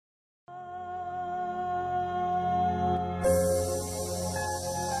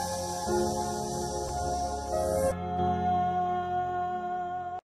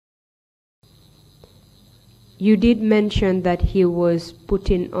You did mention that he was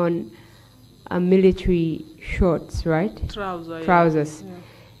putting on a military shorts, right? Trousers. Yeah.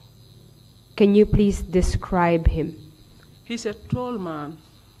 Can you please describe him? He's a tall man.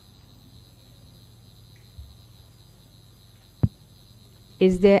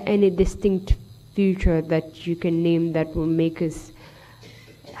 Is there any distinct feature that you can name that will make us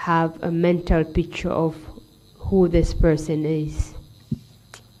have a mental picture of who this person is?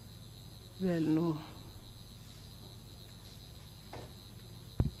 Well, no.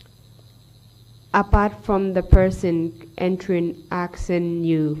 Apart from the person entering, asking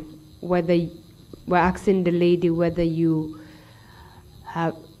you whether, asking the lady whether you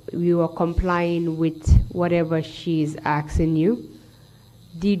are complying with whatever she is asking you,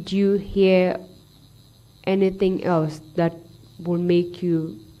 did you hear anything else that will make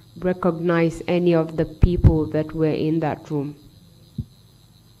you recognize any of the people that were in that room?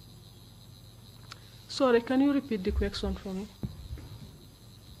 Sorry, can you repeat the question for me?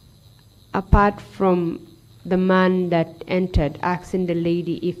 Apart from the man that entered asking the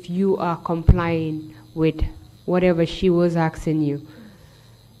lady if you are complying with whatever she was asking you,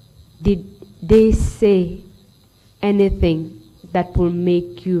 did they say anything that will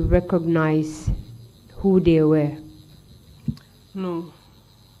make you recognize who they were? No.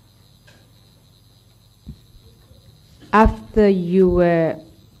 After you were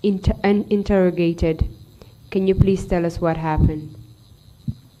interrogated, can you please tell us what happened?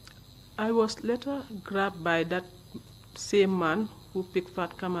 I was later grabbed by that same man who picked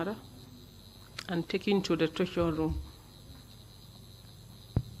Fat Camera and taken to the torture room.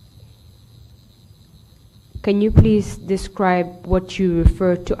 Can you please describe what you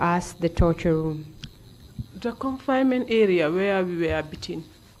refer to as the torture room? The confinement area where we were beaten.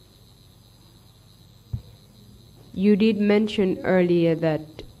 You did mention earlier that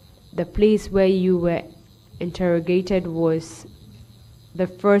the place where you were interrogated was the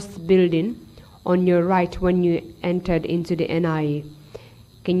first building on your right when you entered into the NIA.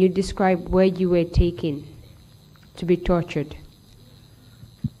 Can you describe where you were taken to be tortured?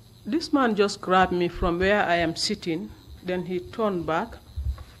 This man just grabbed me from where I am sitting, then he turned back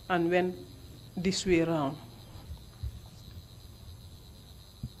and went this way around.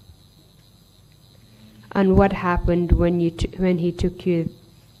 And what happened when he took you?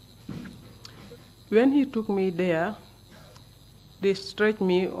 When he took me there, they stretched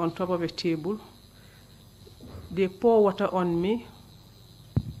me on top of a table. They pour water on me.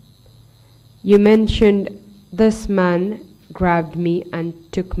 You mentioned this man grabbed me and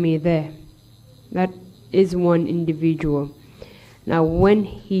took me there. That is one individual. Now, when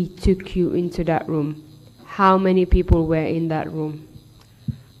he took you into that room, how many people were in that room?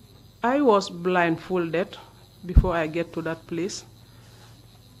 I was blindfolded before I get to that place.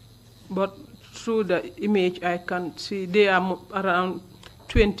 But through the image, I can see there are around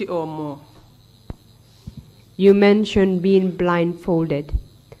 20 or more. You mentioned being blindfolded.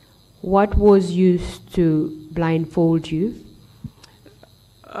 What was used to blindfold you?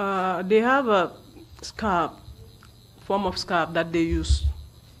 They have a scarf, form of scarf that they use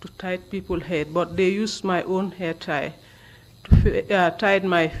to tie people's head, but they use my own hair tie to tie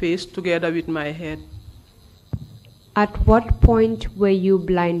my face together with my head. At what point were you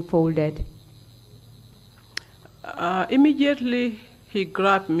blindfolded? Immediately he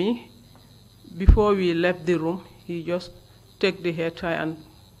grabbed me. Before we left the room, he just took the hair tie and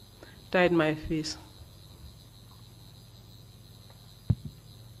tied my face.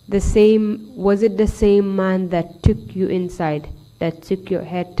 Was it the same man that took you inside, that took your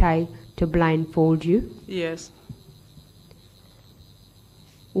hair tie to blindfold you? Yes.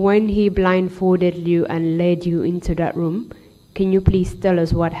 When he blindfolded you and led you into that room, can you please tell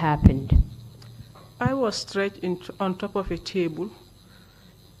us what happened? I was stretched on top of a table.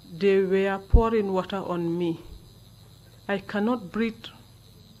 They were pouring water on me. I cannot breathe,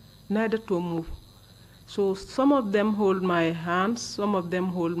 neither to move. So some of them hold my hands, some of them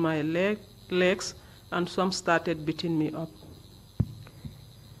hold my legs, and some started beating me up.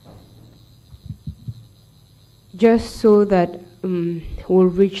 Just so that we'll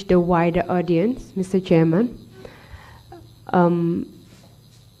reach the wider audience, Mr. Chairman,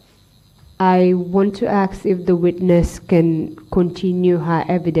 I want to ask if the witness can continue her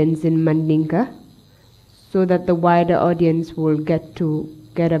evidence in Mandinka so that the wider audience will get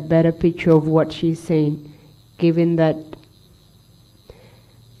a better picture of what she's saying, given that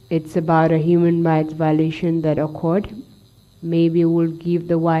it's about a human rights violation that occurred. Maybe we'll give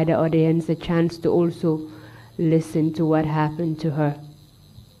the wider audience a chance to also listen to what happened to her.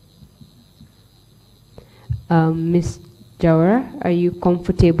 Ms. Jawara, are you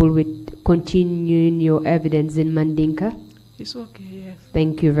comfortable with continuing your evidence in Mandinka? It's okay, yes.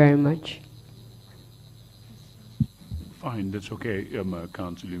 Thank you very much. Fine, that's okay.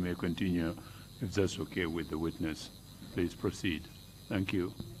 Counsel, you may continue if that's okay with the witness. Please proceed. Thank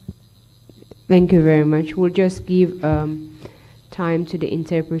you. Thank you very much. We'll just give time to the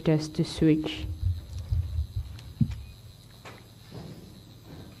interpreters to switch.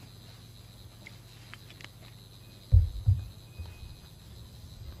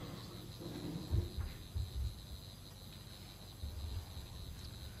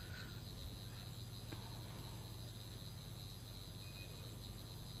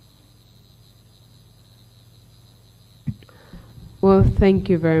 Well, thank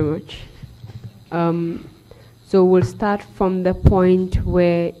you very much. So we'll start from the point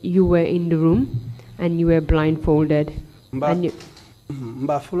where you were in the room and you were blindfolded. And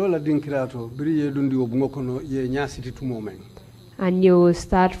you will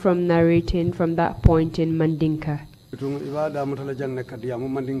start from narrating from that point in Mandinka.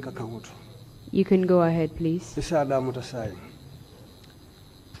 You can go ahead, please.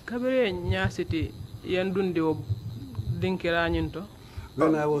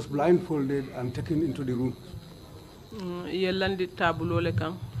 When I was blindfolded and taken into the room,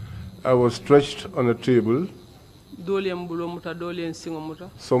 I was stretched on a table.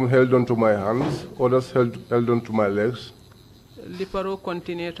 Some held onto my hands, others held onto my legs. They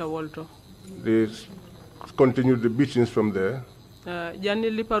continued the beatings from there.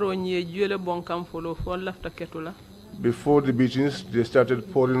 Before the beatings, they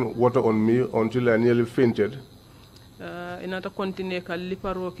started pouring water on me until I nearly fainted. And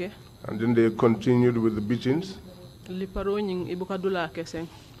then they continued with the beatings.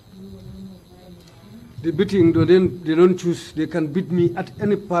 The beating, they don't choose. They can beat me at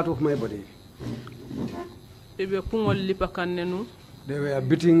any part of my body. They were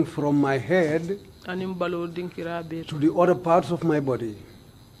beating from my head to the other parts of my body.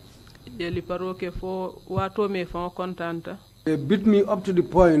 They beat me up to the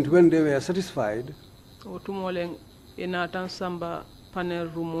point when they were satisfied.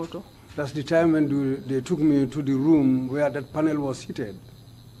 That's the time when they took me to the room where that panel was seated.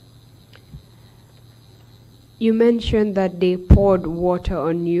 You mentioned that they poured water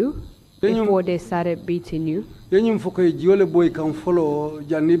on you before they started beating you.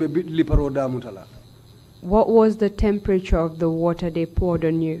 What was the temperature of the water they poured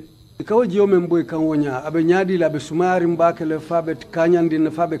on you?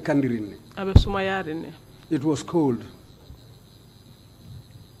 It was cold.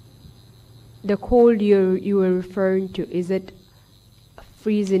 The cold you were referring to, is it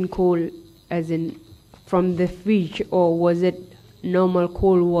freezing cold as in from the fridge, or was it normal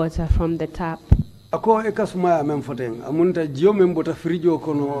cold water from the tap? Ako ekasumaya memfoteng amunta jio membota frijo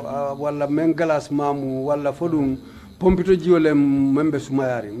kono wala mengalas mamu wala fodum pompito jiole membe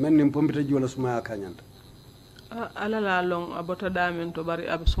sumayari mennim pompito jiole sumaya kanyanta. Ala la long abota damen to bari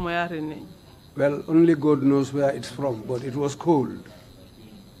ab sumayari ne. Well, only God knows where it's from, but it was cold.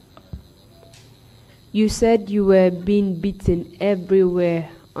 You said you were being beaten everywhere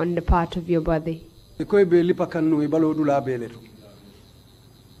on the part of your body.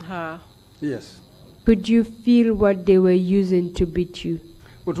 Yes. Could you feel what they were using to beat you?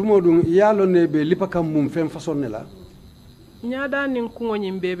 Nyada nin kungo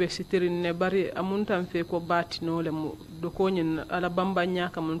bebe sitirin ne bari amuntan fe ko batinolem do ko nyin ala bamba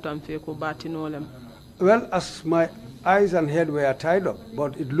nyaka amuntan fe ko batinolem. Well, as my eyes and head were tied up,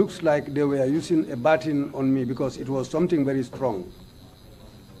 but it looks like they were using a baton on me because it was something very strong.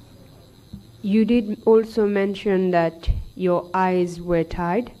 You did also mention that your eyes were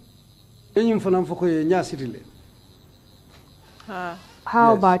tied.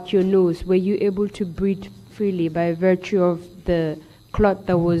 How about your nose? Were you able to breathe freely by virtue of the cloth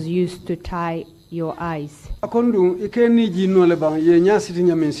that was used to tie your eyes?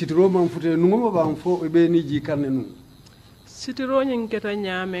 Sitiro nyin keta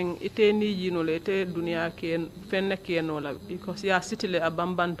nyamen ite ni jino le ite dunia ken fenne kenola because ya sitile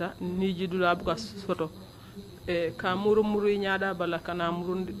abambanta ni jidula buka soto ka muru nyada bala kana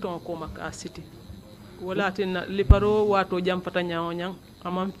murundi ton ko maka siti wala tin liparo wato jamfata nyaaw nyang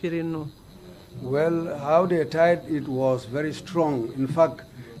amam firino. Well, how they tied it was very strong. In fact,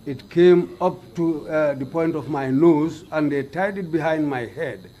 it came up to the point of my nose and they tied it behind my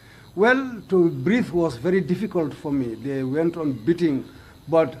head. Well, to breathe was very difficult for me. They went on beating,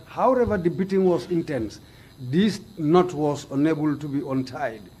 but however the beating was intense, this knot was unable to be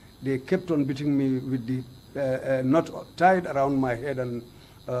untied. They kept on beating me with the knot tied around my head and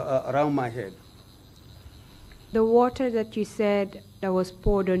around my head. The water that you said that was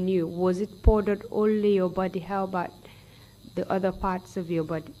poured on you, was it poured on only your body? How about the other parts of your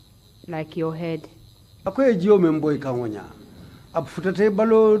body, like your head? Akoye jio memboy kanwonya. Ab futate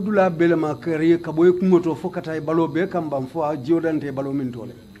balo dula bele makari kaboy kumoto fokata balo be kambam fo jio dante balo min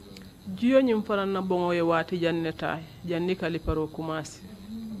tole. Jio nyim faranna bongo ye wati janneta janni kaliparo kumasi.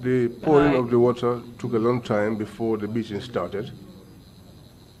 The pouring of the water took a long time before the beating started.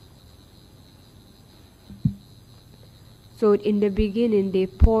 So in the beginning, they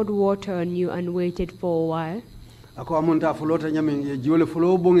poured water on you and waited for a while. Ako amunta fulota nyame ye jiole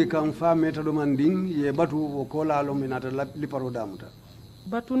fulo bongi kan fa meta do manding ye batu ko la lo minata liparo damuta.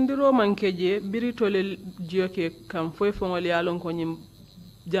 Batundiro mankeje biritole jioke kam foi fongol yalon ko nyim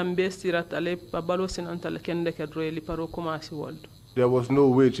jambe siratale babalo sinantale kende kedro liparo komasi world. There was no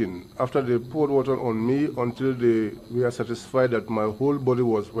waiting. After they poured water on me until they were satisfied that my whole body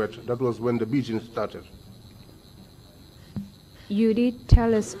was wet, that was when the beating started. You did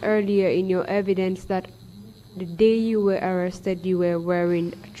tell us earlier in your evidence that the day you were arrested, you were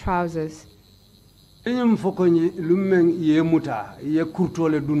wearing trousers. Enyum fokonyi lumeng ye muta ye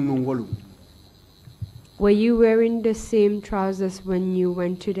kurtole dunnu ngolu. Were you wearing the same trousers when you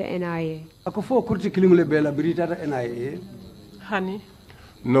went to the NIA? Ako fo kurti kilingule bela birita NIA. Honey?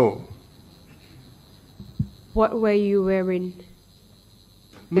 No. What were you wearing?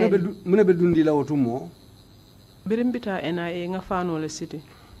 Mune be dundi la otumo. Birimbita NIA nga fano le city.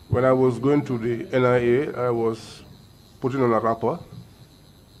 When I was going to the NIA, I was putting on a wrapper.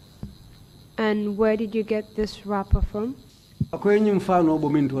 And where did you get this wrapper from? Ako enyum fano bo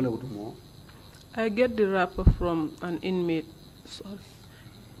min tole otumo. I get the wrapper from an inmate. Sorry.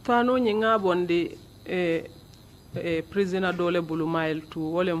 Fano nyinga bondi prisoner dole bulu mile to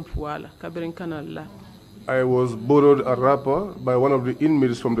Wolem Fuala, Kabirin Kanala. I was borrowed a wrapper by one of the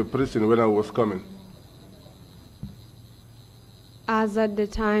inmates from the prison when I was coming. As at the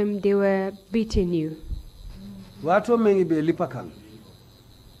time they were beating you, Wato mengi be lipakan.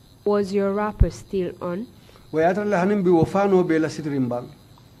 was your wrapper still on? Wayata la hanim bi wofano be la sitrimbang.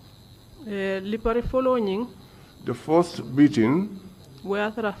 Lipari following. The first beating,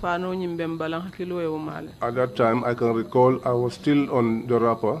 At that time I can recall I was still on the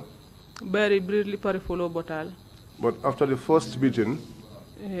wrapper. Very briefly follow botal. But after the first beating,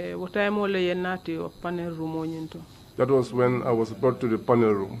 that was when I was brought to the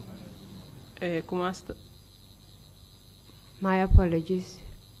panel room. My apologies.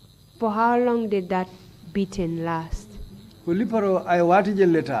 For how long did that beating last? Liparo I wati je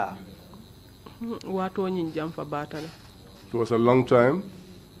leta. It was a long time.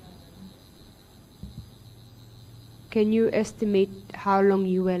 Can you estimate how long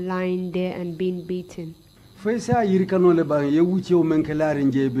you were lying there and being beaten? Faisa yirikano le bang ye wuche o menkelari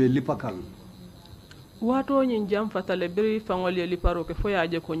njebe lipakan. Wato nyin jam fatale biri fangol ye liparo ke foya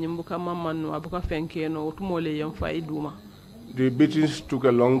je ko nyimbuka mamanu abuka fenkeno utumole yem faiduma. The beatings took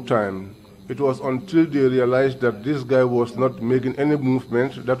a long time. It was until they realized that this guy was not making any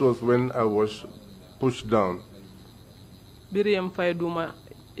movement, that was when I was pushed down. Biri yem faiduma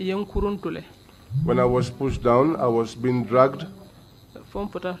yen kuruntule. When I was pushed down, I was being dragged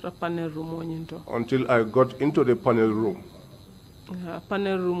until I got into the panel room. At the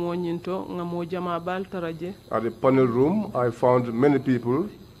panel room, I found many people.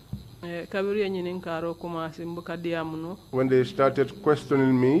 When they started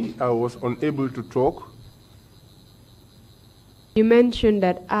questioning me, I was unable to talk. You mentioned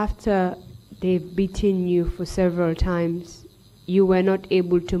that after they've beaten you for several times, you were not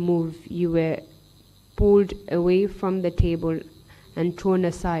able to move. You were pulled away from the table and thrown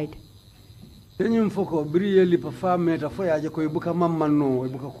aside. At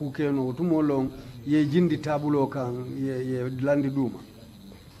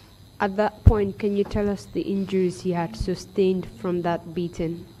that point, can you tell us the injuries he had sustained from that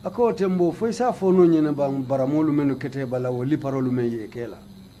beating? At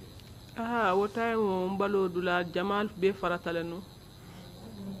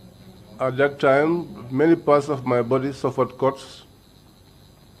that time, many parts of my body suffered cuts.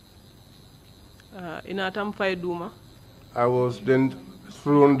 I was then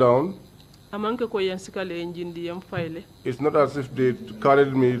thrown down. It's not as if they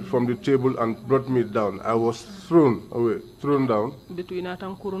carried me from the table and brought me down. I was thrown down.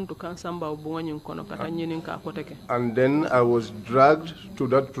 And then I was dragged to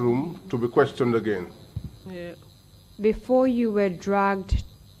that room to be questioned again. Before you were dragged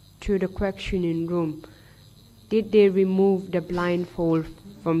to the questioning room, did they remove the blindfold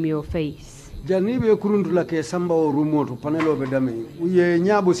from your face? Janibe kurundula ke samba o rumoto panelo be dame uye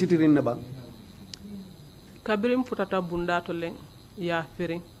nyabo sitirin na ba kabirim futata bundato leng ya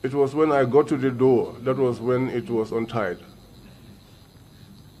firing. It was when I got to the door, that was when it was untied.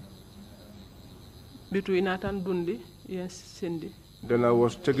 Between Nathan Dundi, yes, Cindy. Then I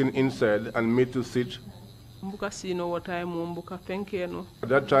was taken inside and made to sit. Mbuka sino watai mu mbuka fenkeno. At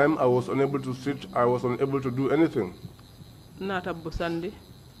that time, I was unable to sit. I was unable to do anything. Nata busandi.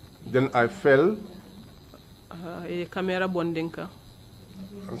 Then I fell. A camera bondinka.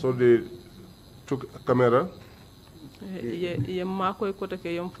 And so they took a camera. Ye mako ikota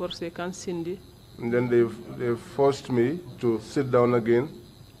ke yom force kan Cindy. And then they forced me to sit down again.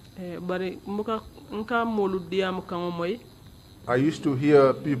 Bari mbuka nka molu diam kan moy. I used to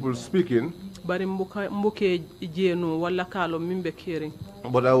hear people speaking, but I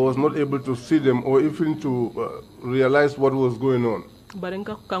was not able to see them or even to realize what was going on. But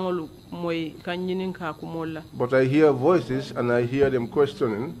I hear voices and I hear them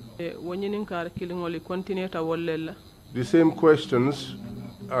questioning. The same questions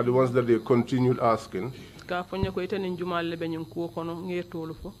are the ones that they continued asking.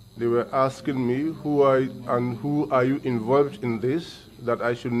 They were asking me, who are you involved in this, that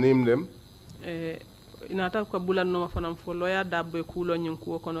I should name them. And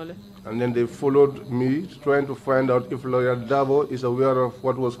then they followed me, trying to find out if Lawyer Dabo is aware of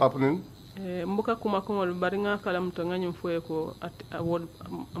what was happening.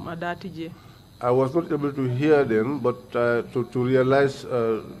 I was not able to hear them, but to realize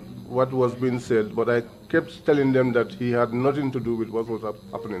what was being said, but I kept telling them that he had nothing to do with what was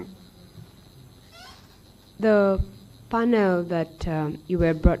happening. The panel that you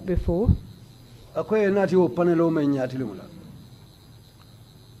were brought before, I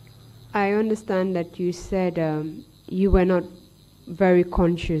understand that you said you were not very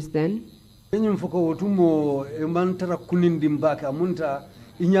conscious then.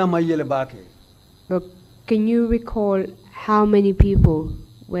 But can you recall how many people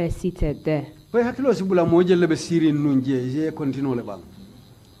were seated there? There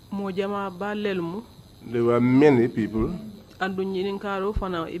were many people. And the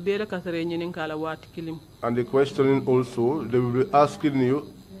questioning also, they will be asking you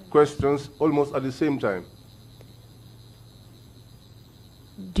questions almost at the same time.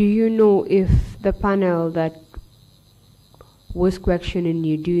 Do you know if the panel that was questioning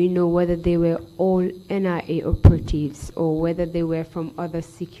you, do you know whether they were all NIA operatives or whether they were from other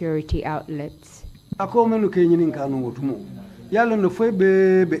security outlets? Yalla no foi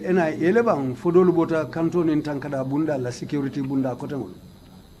be NIA le bang fodolu bota kanton en tankada bunda la security bunda kotengol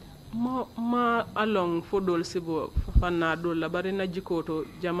ma along fodol sibo fanna do la bari na jikoto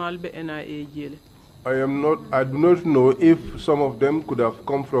jamal be NIA jele. I do not know if some of them could have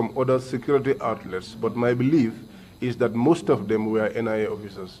come from other security outlets, but my belief is that most of them were NIA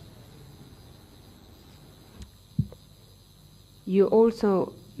officers. You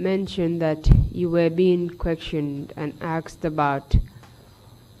also mentioned that you were being questioned and asked about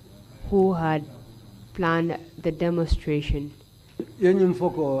who had planned the demonstration. Yenyum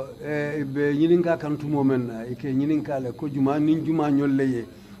foko be nyininka kantu momen ike nyininka le ko juma nin juma nyolle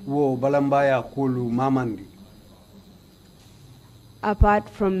wo balambaya kolu mamandi. Apart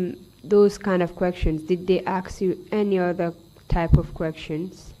from those kind of questions, did they ask you any other type of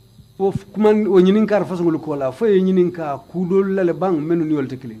questions? Kuman o nyininka fasongul kola fo nyininka kudol le bang menu ni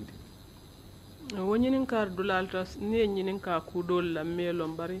wolte kilindi. Wo nyininka dulalta ni nyininka kudol la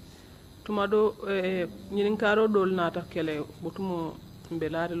melom bari tumado nyininka ro dol nata kele butumo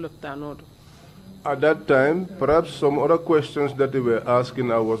mbelari loptanodo. At that time, perhaps some other questions that they were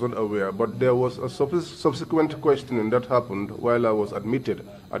asking I wasn't aware, but there was a subsequent questioning that happened while I was admitted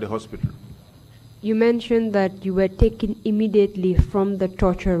at the hospital. You mentioned that you were taken immediately from the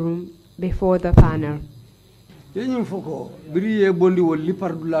torture room before the panel.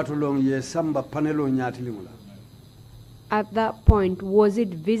 At that point, was it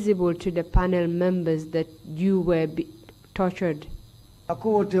visible to the panel members that you were tortured?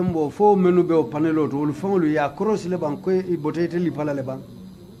 All of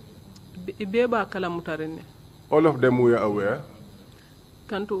them were aware.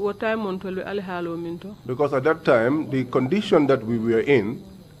 Because at that time, the condition that we were in,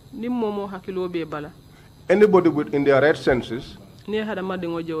 anybody within their right senses,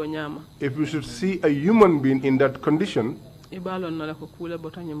 if you should see a human being in that condition, you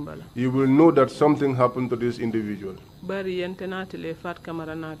will know that something happened to this individual.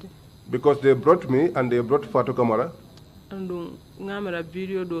 Because they brought me and they brought Fatoumata.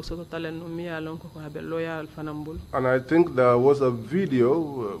 And I think there was a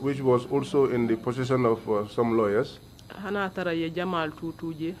video which was also in the possession of some lawyers.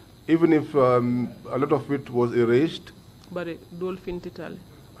 Even if a lot of it was erased, Bari dol fintitale.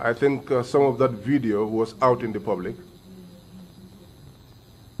 I think some of that video was out in the public.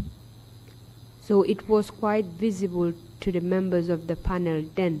 So it was quite visible to the members of the panel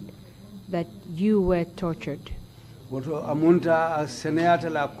then that you were tortured. Woto amunta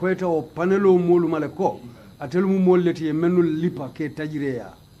seneyata la kweta o panelo mulu maleko atelu molleti e menul lipa ke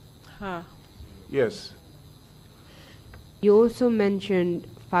tajireya. Ha. Yes. You also mentioned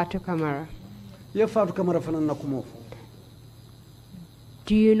Fatou Camara. Ye Fatou Camara fanan na kumo.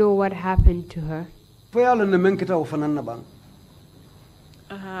 Do you know what happened to her? Fayalo ne menketa o fanan na bang.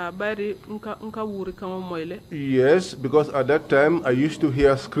 Bari nka wuri kama moile. Yes, because at that time I used to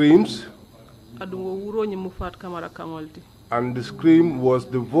hear screams. Adungo wuro nyi mufat Camara kamolti. And the scream was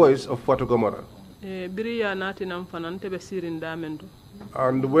the voice of Fatou Camara. Biri ya nati na mfanan tebe sirin damendo.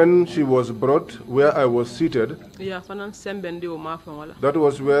 And when she was brought where I was seated, that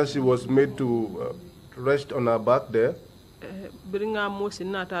was where she was made to rest on her back there.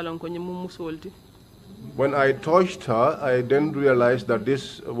 When I touched her, I then realized that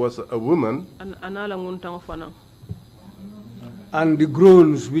this was a woman. And the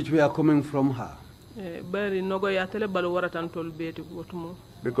groans which were coming from her.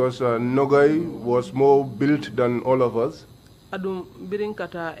 Because Nogai was more built than all of us. And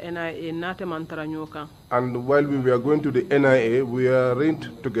while we were going to the NIA, we were arraigned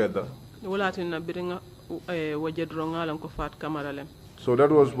together. So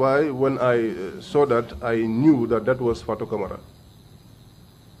that was why when I saw that, I knew that that was Fatou Camara.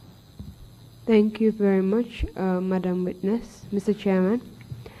 Thank you very much, Madam Witness. Mr. Chairman,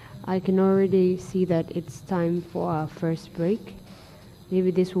 I can already see that it's time for our first break.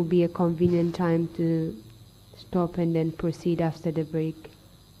 Maybe this will be a convenient time to stop and then proceed after the break.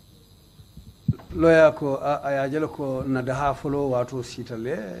 Lawyer ko ayajelo ko na daha follow watu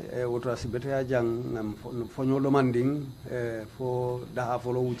sitale woto asibete ya jang na fonyo demanding for daha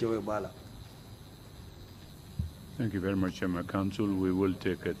follow uchewe bala. Thank you very much, Council. We will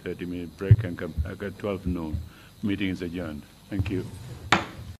take a 30-minute break and come back at 12 noon. Meeting is adjourned. Thank you.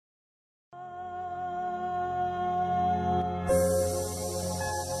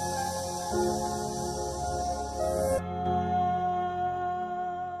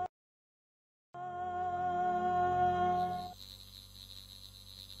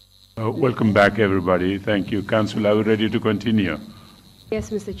 Welcome back, everybody. Thank you. Council, are we ready to continue? Yes,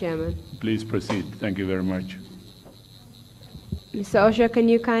 Mr. Chairman. Please proceed. Thank you very much. Mr. Osha, can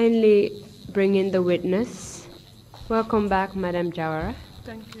you kindly bring in the witness? Welcome back, Madam Jawara.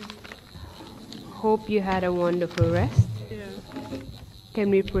 Thank you. Hope you had a wonderful rest. Yeah.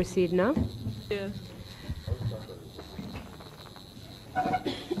 Can we proceed now? Yes.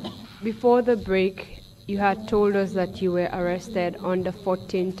 Before the break, you had told us that you were arrested on the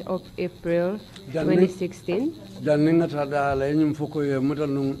 14th of April, 2016.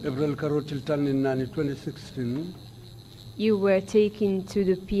 2016. You were taken to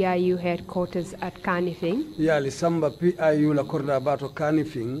the PIU headquarters at Kanifing. PIU la korda bato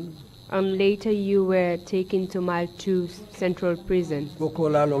Kanifing. Later you were taken to Mile 2 Central Prison.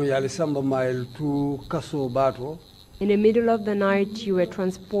 Mile 2 Kaso bato. In the middle of the night, you were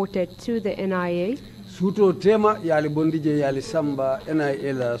transported to the NIA. Suto tema yali bondije yali samba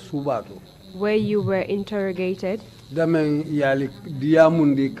NIA la subato. Where you were interrogated. Damen yali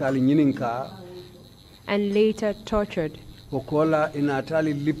diamundi kali nyininka. And later tortured. Okola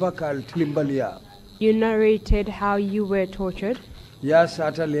inatali lipa kali tilimbalia. You narrated how you were tortured. Ya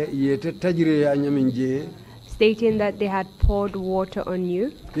satale yete tajire ya nyaminje. Stating that they had poured water on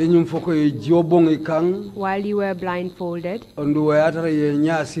you. Yenyum foko ye jobong ikang. While you were blindfolded. Ondu wayatara ye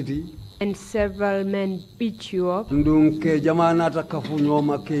nya city. And several men beat you up. And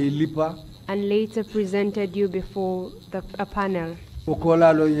later presented you before a panel. And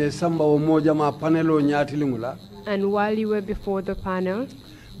while you were before the panel,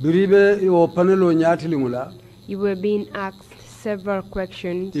 you were being asked several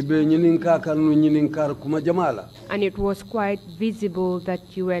questions. And it was quite visible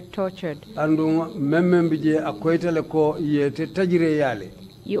that you were tortured.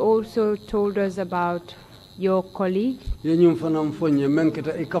 You also told us about your colleague,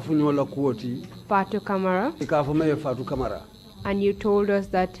 Fatou Camara, and you told us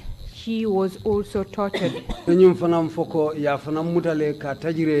that she was also tortured.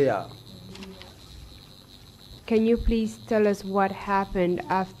 Can you please tell us what happened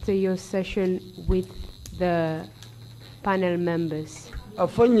after your session with the panel members?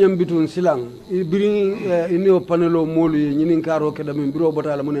 Afanyam bitun silang bring inyo panelo molu nyinin karo ke dami biro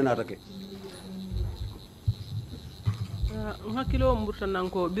botala munena take Hakilo murta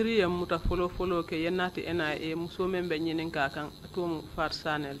nanko biri muta follow ke yenati NIA muso membe nyinin kakan tum far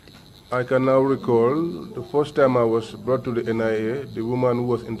sanelti. I can now recall the first time I was brought to the NIA, the woman who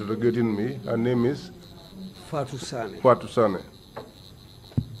was interrogating me, her name is Fatoumata.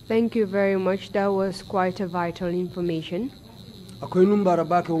 Thank you very much. That was quite a vital information.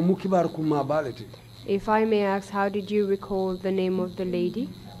 If I may ask, how did you recall the name of the lady?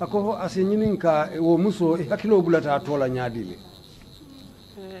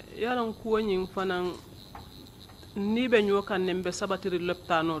 Yalan kuonyin fanan ni be nyokan nembe sabatiri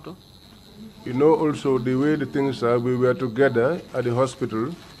leptanoto. You know also the way the things are, we were together at the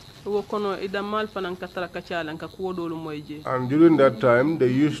hospital. And during that time, they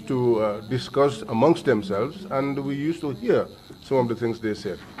used to discuss amongst themselves, and we used to hear some of the things they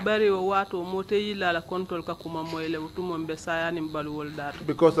said.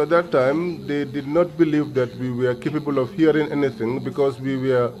 Because at that time, they did not believe that we were capable of hearing anything because we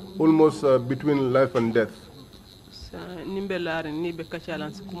were almost between life and death.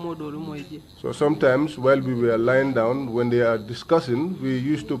 So sometimes while we were lying down, when they are discussing, we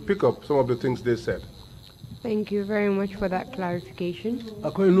used to pick up some of the things they said. Thank you very much for that clarification.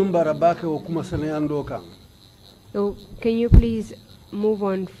 So can you please move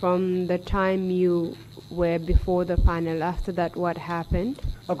on from the time you were before the panel? After that, what happened?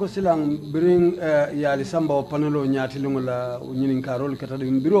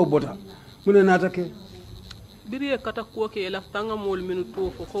 Biriye kata kuoke laftanga mol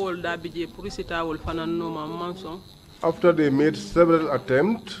minuto fo kowol da bije purisita wol fanan no manson. After they made several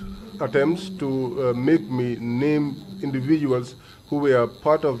attempts to make me name individuals who were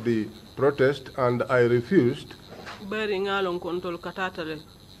part of the protest, and I refused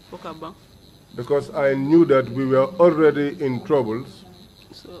because I knew that we were already in troubles.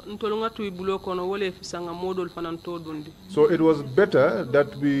 So it was better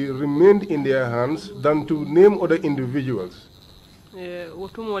that we remained in their hands than to name other individuals. That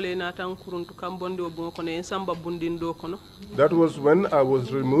was when I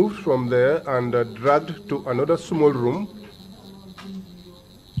was removed from there and dragged to another small room.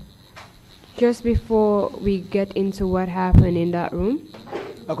 Just before we get into what happened in that room,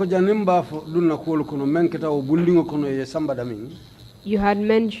 you had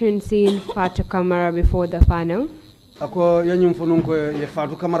mentioned seeing Fatoumata before the panel.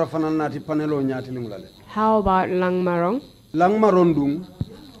 How about Langmarong?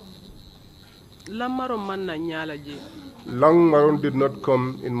 Langmarong did not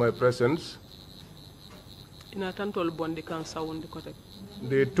come in my presence.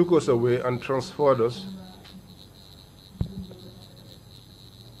 They took us away and transferred us.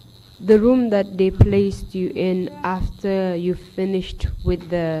 The room that they placed you in after you finished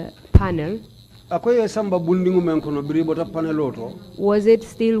with the panel, was it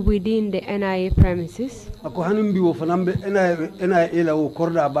still within the NIA premises?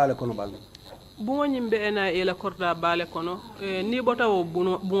 Bunyimbe NIA la korda bale kono ni bota wo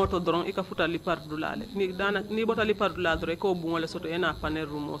bungoto dron ikafuta lipardulale ni bota lipardula dron ko bungole soto ena panel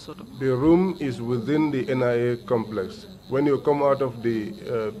room soto. The room is within the NIA complex. When you come out of the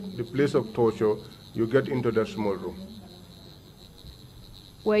place of torture, you get into that small room.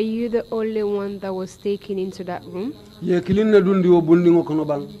 Were you the only one that was taken into that room?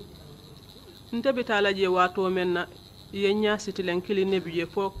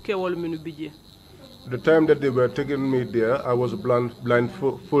 The time that they were taking me there, I was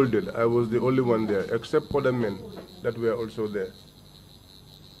blindfolded. I was the only one there, except for the men that were also there.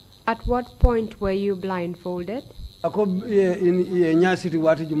 At what point were you blindfolded? Once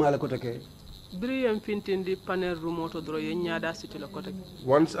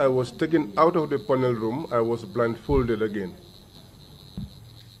I was taken out of the panel room, I was blindfolded again.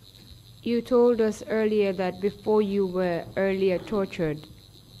 You told us earlier that before you were earlier tortured,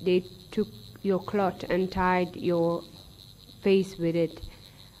 they took your cloth and tied your face with it.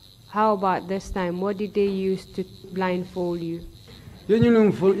 How about this time? What did they use to blindfold you?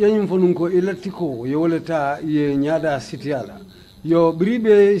 Yo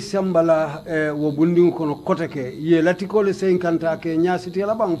bribe sambala wo bunding kono koteke ye latiko le senkanta ke nya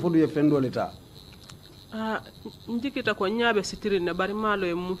sitiala bang fodu ye fendo leta ndikita ko nyaabe sitirine bari malo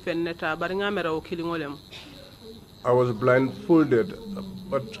e mu fenneta bari ngamera o kilingolem. I was blindfolded,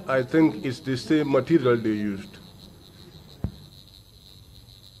 but I think it's the same material they used.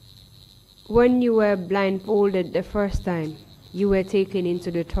 When you were blindfolded the first time, you were taken into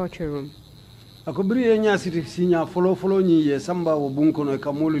the torture room.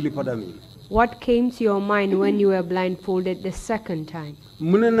 What came to your mind when you were blindfolded the second time?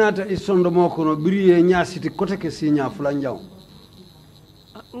 Munenata isondo mokono biriye nyasiti koteke sinya fulanjaw.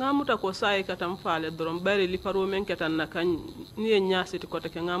 Ngamuta ko sai katam fale dorom bari li paro men ketan na kan ni nyasiti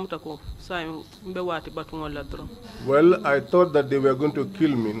koteke ngamuta ko sai mbe wati batungol la dorom. Well, I thought that they were going to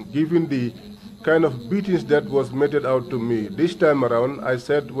kill me, given the kind of beatings that was meted out to me. This time around, I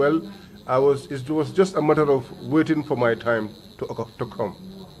said, well, it was just a matter of waiting for my time to come.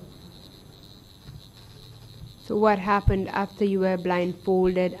 So what happened after you were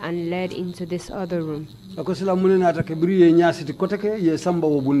blindfolded and led into this other room? Akosila munenata ke biriye nyasiti koteke ye samba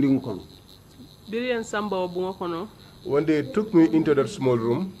wo bundingu kono. Biriyen samba wo bungo kono. When they took me into that small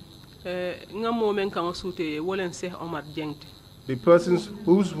room, ngamo men kan sute wolen Sheikh Omar Jeng. the person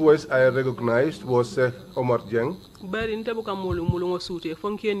whose voice I recognized was Sheikh Omar Jeng. Bari ntebu kam mulu ngo sute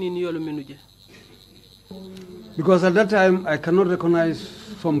fonke ni yolo minuje. Because at that time I cannot recognize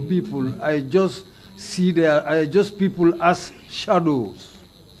some people. I just people as shadows.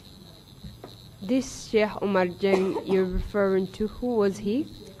 This Sheikh Omar Jeng you're referring to, who was he?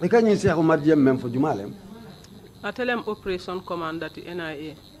 Ikanyi Sheikh Omar Jeng mem for Jumalem. Atelem operation commander at the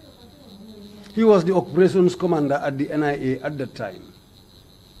NIA. He was the operations commander at the NIA at that time.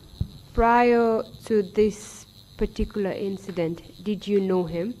 Prior to this particular incident, did you know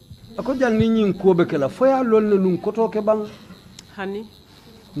him? Akoja ninyi nkuobe kela foya lolne nunkoto ke bang? Honey?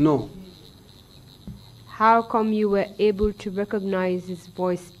 No. How come you were able to recognize his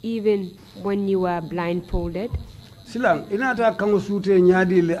voice even when you were blindfolded? Silang inata kango sute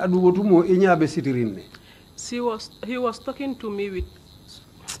nyadi le adu wotumo inyabe sitirinne. He was talking to me with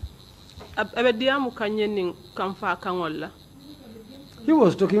He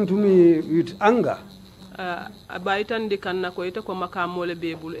was talking to me with anger.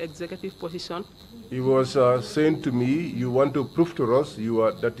 Executive position. He was saying to me, you want to prove to us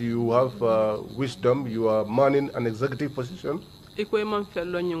that you have wisdom, you are man in an executive position,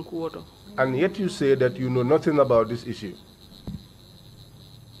 and yet you say that you know nothing about this issue.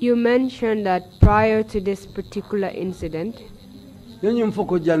 You mentioned that prior to this particular incident, you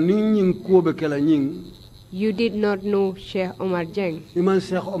did not know Sheikh Omar Jeng.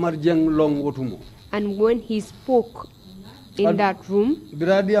 And when he spoke in that room,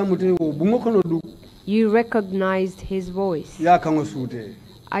 you recognized his voice.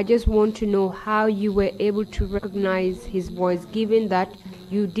 I just want to know how you were able to recognize his voice, given that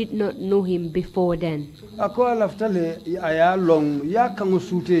you did not know him before then.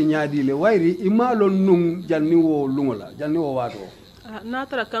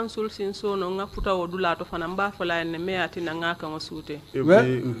 Natara council sinso no nga futa wodula to fanamba fola ne meati na nga kan sute.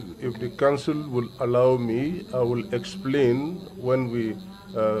 If the council will allow me, I will explain when we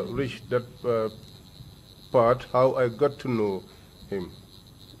reach that part how I got to know him.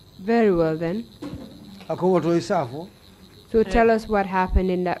 Very well then. So tell us what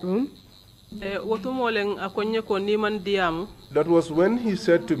happened in that room. That was when he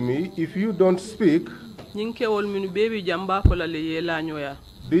said to me, if you don't speak, these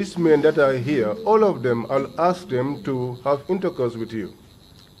men that are here, all of them, I'll ask them to have intercourse with you.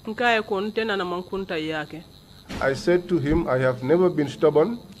 I said to him, I have never been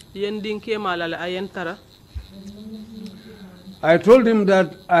stubborn. I told him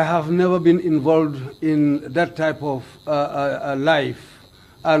that I have never been involved in that type of life.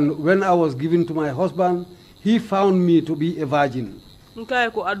 And when I was given to my husband, he found me to be a virgin.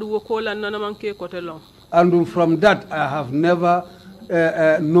 And from that, I have never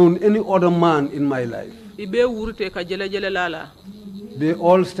known any other man in my life. They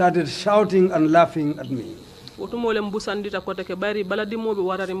all started shouting and laughing at me. That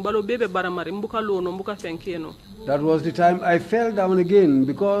was the time I fell down again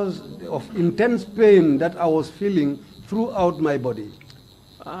because of intense pain that I was feeling throughout my body.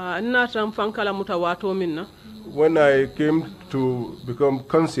 When I came to become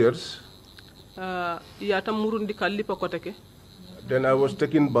conscious, then I was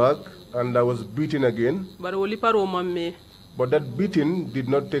taken back and I was beaten again. But that beating did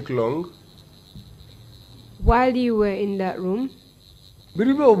not take long. While you were in that room,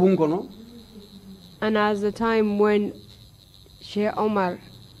 and as the time when Sheikh Omar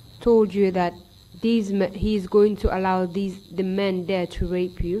told you that he is going to allow the men there to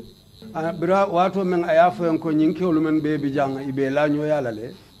rape you,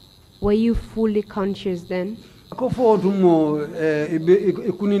 were you fully conscious then?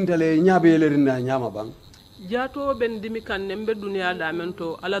 Jato ben dimikan nembe dunia la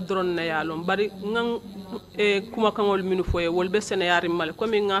mento ala dron na yalon bari ngang kuma kangol minu foye wolbe sene yari mal ko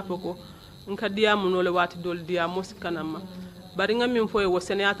mi ngafo ko nka diamu no le wati dol diamo sikanama bari nga min foye wo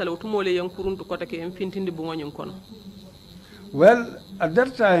seneyata la tumole yan kuruntu kota ke en fintindi bu ngoni kono. Well, at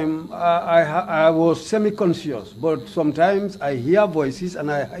that time, I was semi-conscious, but sometimes I hear voices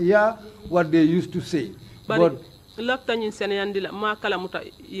and I hear what they used to say. But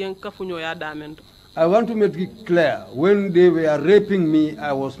I want to make it clear, when they were raping me,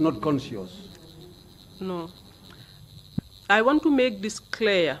 I was not conscious. No. I want to make this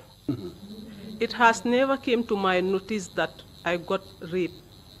clear. It has never came to my notice that I got raped.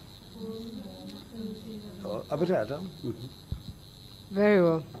 Very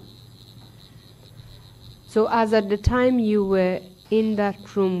well. So as at the time you were in that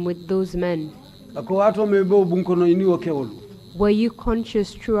room with those men, were you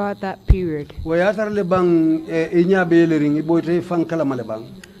conscious throughout that period?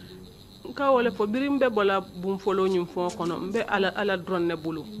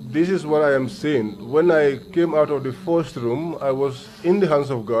 This is what I am saying. When I came out of the first room, I was in the hands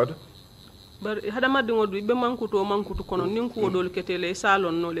of God. But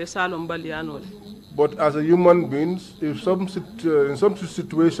as a human being, if in some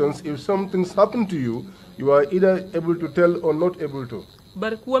situations, if something's happened to you, you are either able to tell or not able to.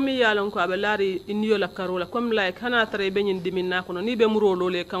 But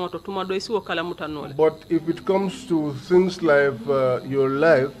if it comes to things like your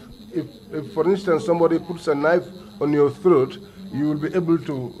life, if for instance somebody puts a knife on your throat, you will be able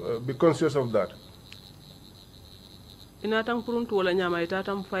to be conscious of that. So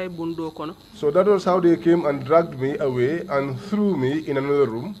that was how they came and dragged me away and threw me in another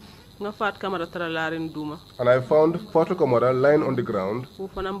room. And I found Fatoumata lying on the ground. The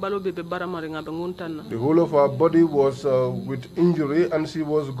whole of her body was with injury and she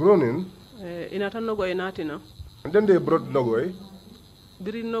was groaning. And then they brought Nogoi.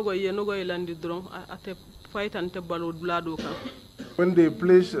 When they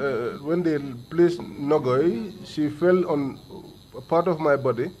placed Nogoi, she fell on a part of my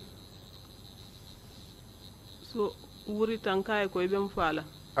body. So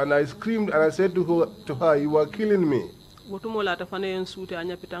and I screamed and I said to her, you are killing me.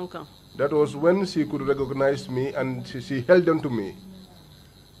 That was when she could recognize me and she held on to me.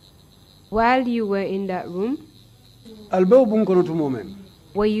 While you were in that room,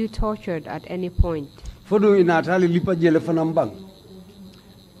 were you tortured at any point? In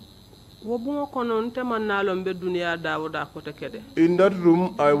that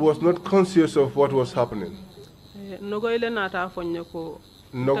room, I was not conscious of what was happening.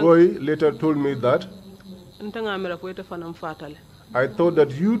 Nogoi later told me that I thought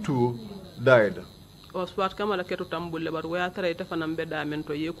that you too died. Because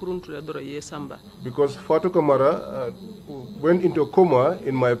Fatoumata went into a coma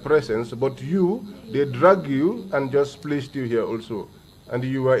in my presence, but they dragged you and just placed you here also. And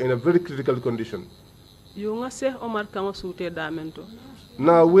you were in a very critical condition.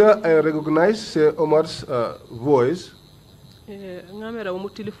 Now, where I recognize Omar's voice,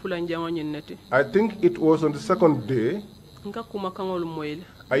 I think it was on the second day.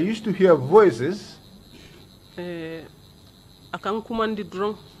 I used to hear voices. He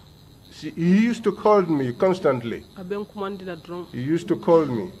used to call me constantly. He used to call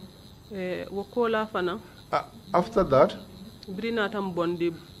me. After that, when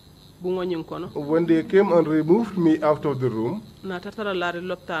they came and removed me out of the room, and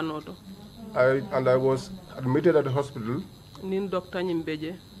I was admitted at the hospital,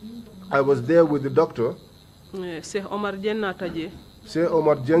 I was there with the doctor. Sheikh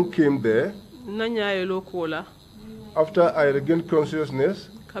Omar Jen came there. After I regained consciousness,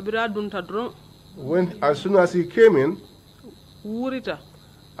 as soon as he came in,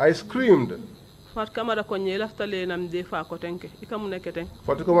 I screamed. Fatoumata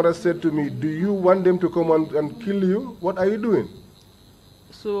said to me, do you want them to come and kill you? What are you doing?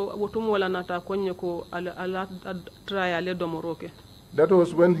 So that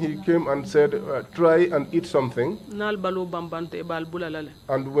was when he came and said, try and eat something.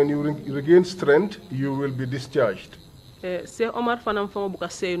 And when you regain strength, you will be discharged. Sheikh Omar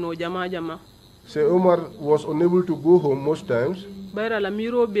was unable to go home most times.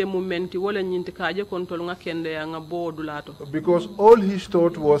 Because all his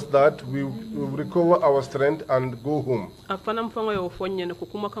thought was that we will recover our strength and go home.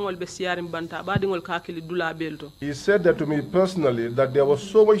 He said that to me personally, that there was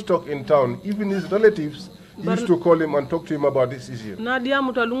so much talk in town, even his relatives used to call him and talk to him about this issue.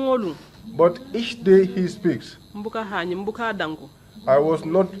 But each day he speaks, I was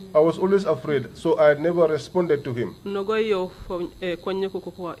always afraid, so I never responded to him. Nogoy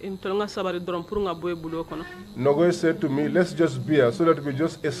said to me, let's just bear so that we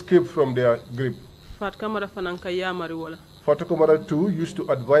just escape from their grip. Fatoumata too used to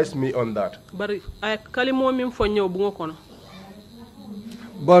advise me on that. But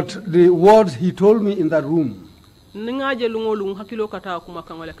the words he told me in that room,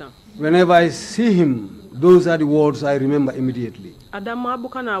 whenever I see him, those are the words I remember immediately. He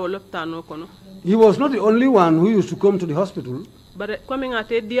was not the only one who used to come to the hospital. But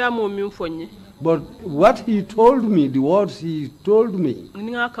what he told me, the words he told me,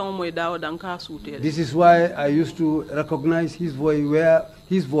 this is why I used to recognize his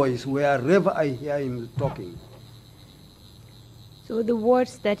voice wherever I hear him talking. So the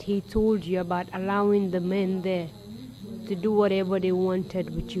words that he told you about allowing the men there to do whatever they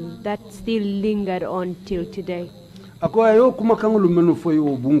wanted with you, that still lingered on till today. Akoyo kumakangulu menu fo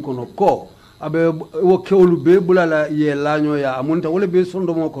yo bunkono ko abe wo kewlu be bulala ye lanyo ya amunta wole be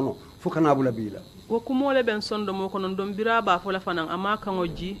sondo mo kono fukana bula bila wo kumole ben sondo mo kono dom biraba fo la fanan ama kango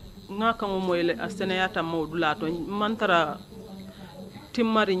ji nga kango moyle astene yata mawdula to mantara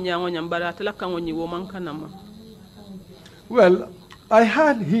timmari nyango nyambara tela kango nyi wo mankanama. Well, I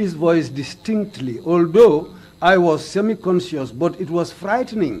heard his voice distinctly, although I was semi-conscious, but it was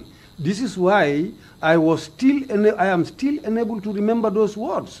frightening. This is why I am still unable to remember those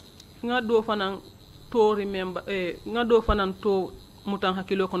words. Nga do fanan to remember nga do fanan to mutan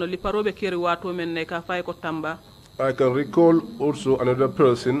hakilo kono li parobe keri wato men ne ka fay ko tamba. I can recall also another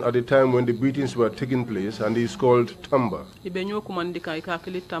person at the time when the beatings were taking place, and he is called Tamba. They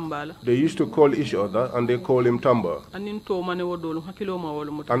used to call each other, and they call him Tamba. And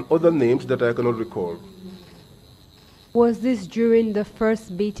other names that I cannot recall. Was this during the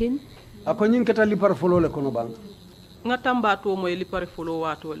first beating? I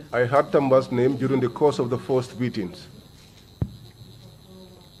heard Tamba's name during the course of the first beatings.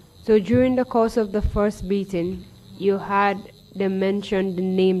 So during the course of the first beating, you had them mention the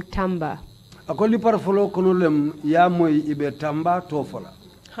name Tamba.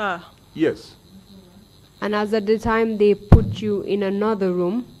 Yes. And as at the time they put you in another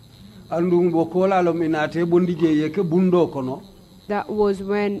room, that was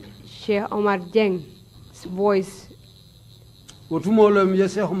when Sheikh Omar Jeng's voice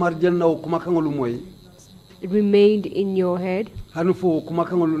remained in your head,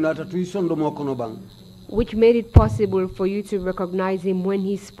 which made it possible for you to recognize him when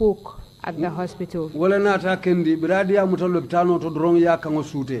he spoke at the hospital.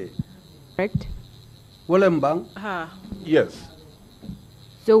 Correct? Yes.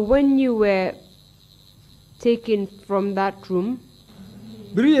 So when you were taken from that room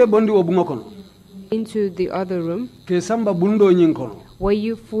into the other room, were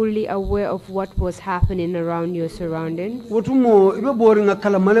you fully aware of what was happening around your surroundings? The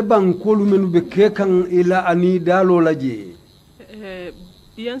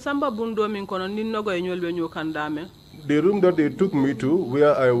room that they took me to,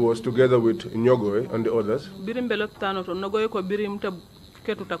 where I was together with Nyogoy and the others,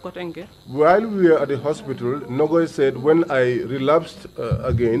 while we were at the hospital, Nogoy said when I relapsed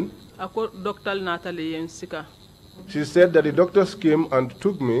again, she said that the doctors came and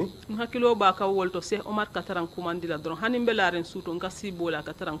took me. My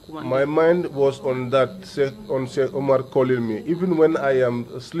mind was on that, on Sheikh Omar calling me. Even when I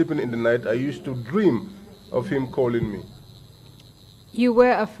am sleeping in the night, I used to dream of him calling me. You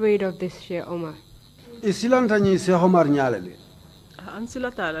were afraid of this Sheikh Omar?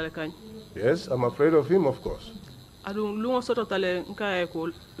 Yes, I'm afraid of him, of course. And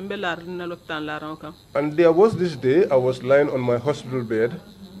there was this day I was lying on my hospital bed,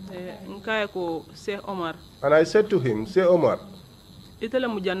 and I said to him, "Say Omar,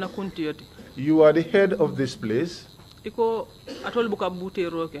 you are the head of this place,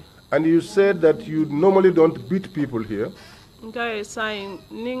 and you said that you normally don't beat people here."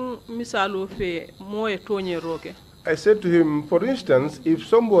 I said to him, for instance, if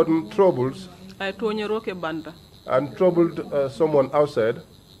someone troubles and troubled someone outside,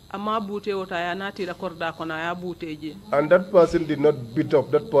 and that person did not beat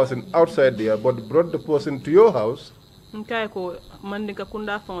up that person outside there, but brought the person to your house,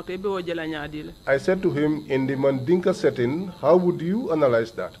 I said to him, in the Mandinka setting, how would you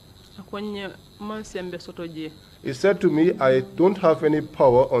analyze that? He said to me, I don't have any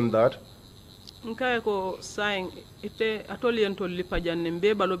power on that.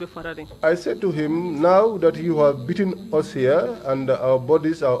 I said to him, now that you have beaten us here and our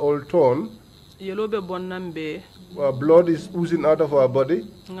bodies are all torn, blood is oozing out of our body.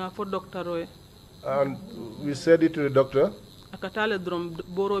 Nga for doctor roy. And we said it to the doctor. Akatale drum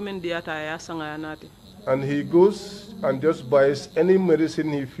boro men diata ya sanga yanati. And he goes and just buys any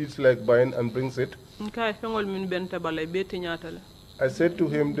medicine he feels like buying and brings it. Nka fengol min bente balay beti nyatale. I said to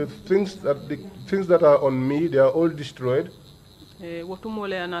him, the things that are on me, they are all destroyed. That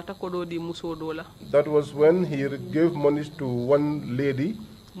was when he gave money to one lady.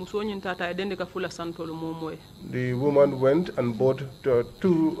 The woman went and bought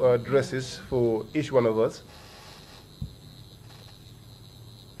two dresses for each one of us.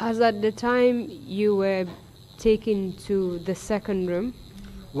 As at the time you were taken to the second room,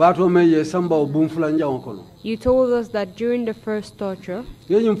 you told us that during the first torture,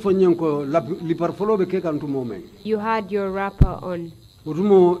 you had your wrapper on.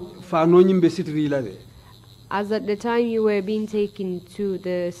 As at the time you were being taken to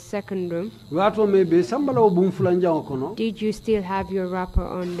the second room, did you still have your wrapper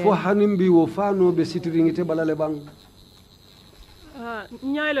on there?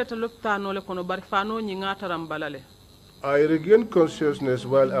 I regained consciousness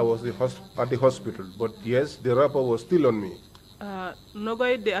while I was at the hospital, but yes, the wrapper was still on me.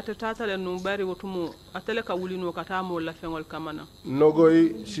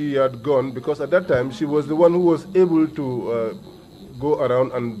 Nogoi, she had gone because at that time she was the one who was able to go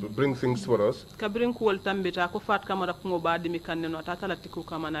around and bring things for us.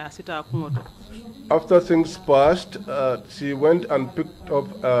 After things passed, she went and picked up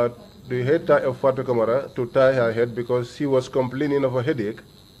the head tie of Fatoumata Kamara to tie her head because she was complaining of a headache.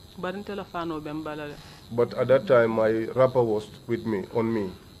 But at that time, my wrapper was with me, on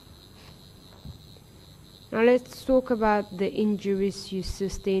me. Now let's talk about the injuries you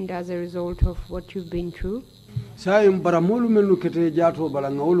sustained as a result of what you've been through. Can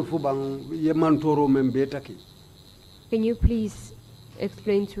you please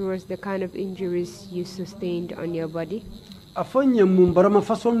explain to us the kind of injuries you sustained on your body? There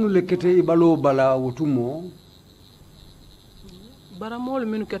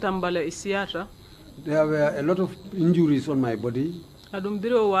were a lot of injuries on my body.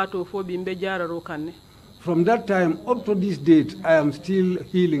 From that time up to this date, I am still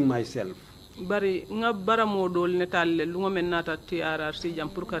healing myself. Well,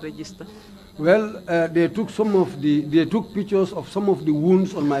 they took pictures of some of the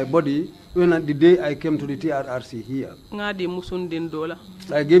wounds on my body when the day I came to the TRRC here.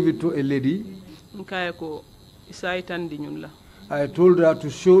 I gave it to a lady. I told her to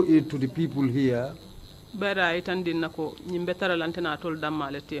show it to the people here.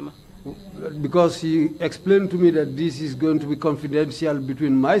 Because she explained to me that this is going to be confidential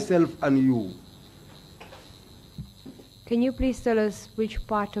between myself and you. Can you please tell us which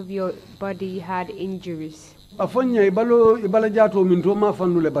part of your body had injuries? Well,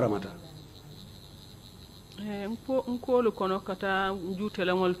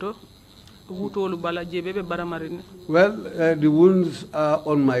 the wounds are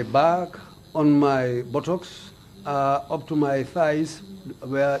on my back, on my buttocks, up to my thighs,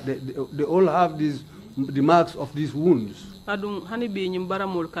 where they all have the marks of these wounds.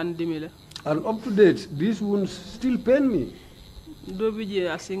 And up to date, these wounds still pain me.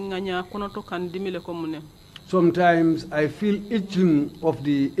 Sometimes I feel itching of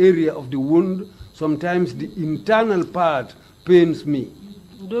the area of the wound. Sometimes the internal part pains me.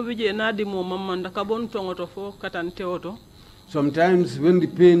 Sometimes when the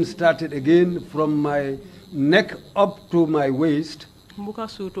pain started again from my neck up to my waist,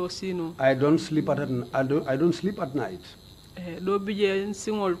 I don't sleep at night.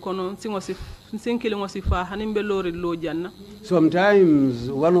 Sometimes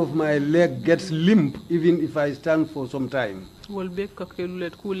one of my legs gets limp even if I stand for some time.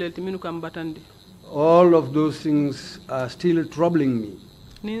 All of those things are still troubling me.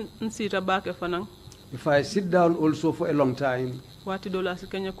 If I sit down also for a long time, I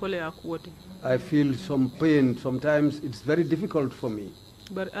feel some pain. Sometimes it's very difficult for me.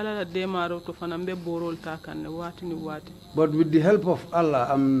 But with the help of Allah,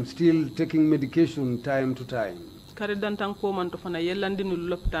 I'm still taking medication time to time.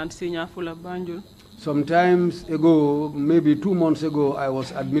 Sometimes ago, maybe 2 months ago, I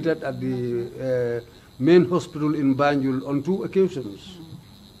was admitted at the main hospital in Banjul on 2 occasions.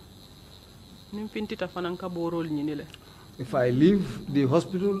 If I leave the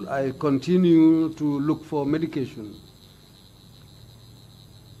hospital, I continue to look for medication.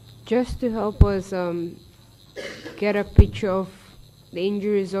 Just to help us get a picture of the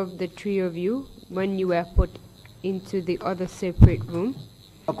injuries of the 3 of you when you were put into the other separate room,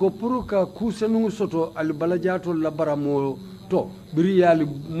 ako puruka kusenungu soto ali balajato labara mo to biri yali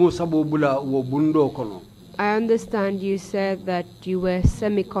mo sabo bula wo bundo kono. I understand you said that you were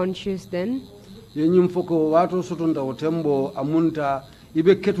semi-conscious then. Yenyim foko wato soto ndaw tembo amunta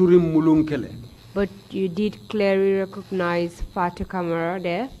ibe keturim mulunkele. But you did clearly recognize Fatu Kamara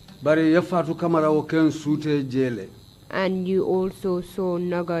there. Bari ya Fatu Kamara o ken sute jele. And you also saw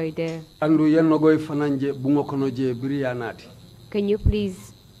Nogoy there. Andu yen Nogoy fananje bungo kono je biri ya nati. Can you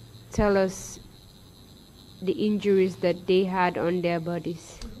please tell us the injuries that they had on their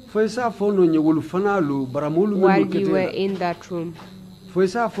bodies while you were in that room?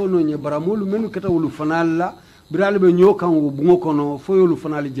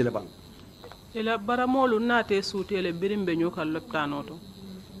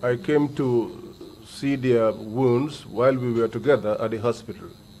 I came to see their wounds while we were together at the hospital.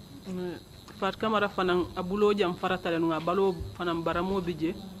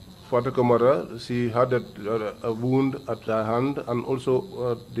 Fatu Kamara, she had a wound at her hand, and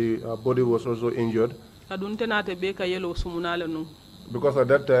also her body was also injured. Because at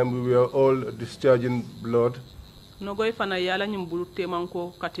that time we were all discharging blood. Nogoy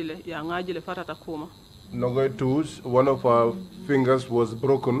too, one of our fingers was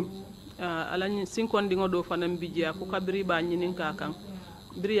broken.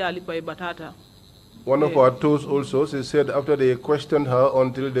 One of our toes also, she said after they questioned her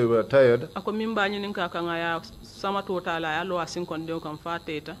until they were tired,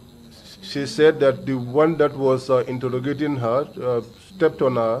 she said that the one that was interrogating her stepped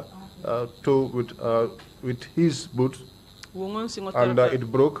on her toe with his boot, and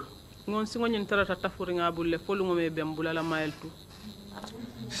it broke.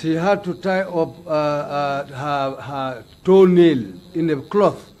 She had to tie up her toenail in a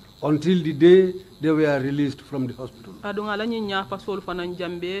cloth until the day they were released from the hospital.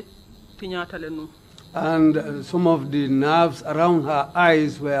 And some of the nerves around her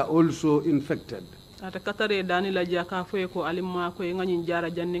eyes were also infected.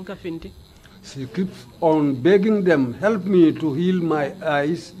 She keeps on begging them, help me to heal my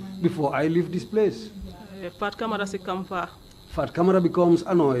eyes before I leave this place. Fat Kamara becomes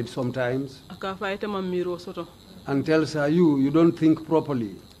annoyed sometimes and tells her, you don't think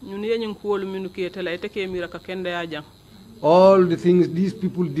properly. All the things these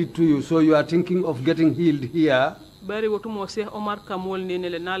people did to you, so you are thinking of getting healed here. Because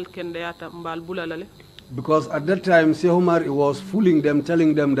at that time, Sheikh Omar was fooling them,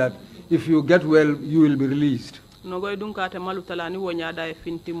 telling them that if you get well, you will be released. And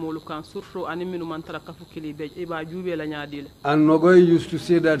Nogoy used to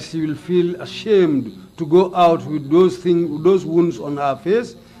say that she will feel ashamed to go out with those wounds on her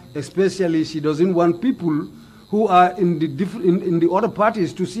face. Especially, she doesn't want people who are in the other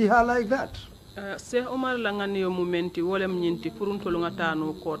parties to see her like that. Omar langani momenti wolem nyinti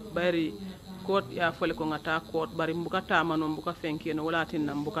bari ya fole ko ngata bari mbukata mano mbuka fenkeno wala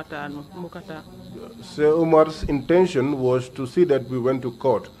tinna mbukata no mbukata. Omar's intention was to see that we went to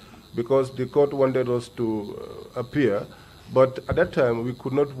court because the court wanted us to appear, but at that time we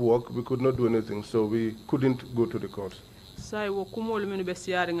could not walk, we could not do anything, so we couldn't go to the court. But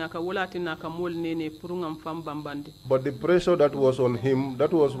the pressure that was on him,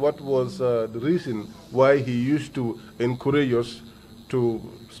 that was what was the reason why he used to encourage us to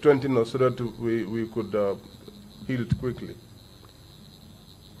strengthen us so that we could heal quickly.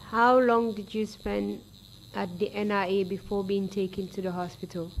 How long did you spend at the NIA before being taken to the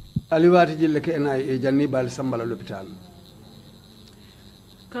hospital?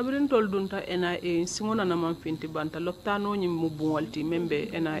 Kabirin toldunta NIA singona na manfinti banta loptano nyi mubualti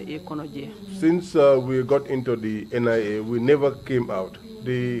membe NIA konoje. Since we got into the NIA, we never came out.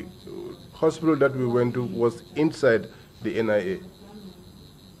 The hospital that we went to was inside the NIA.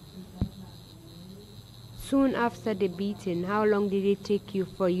 Soon after the beating, how long did it take you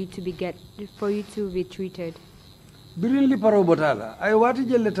for you to be treated? Birinli paro botala. I wati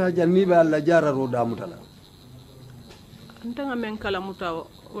jelleta janniba alla jara roda mutala. Ntanga menkala mutaw.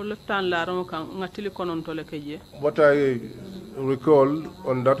 What I recall,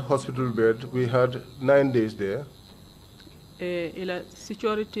 on that hospital bed, we had 9 days there.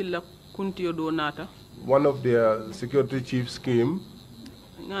 One of their security chiefs came.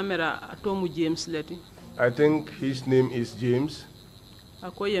 I think his name is James.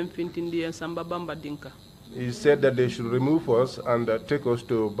 He said that they should remove us and take us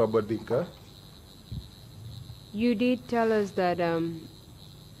to Baba Dinka. You did tell us that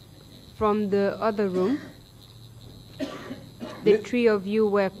from the other room, the three of you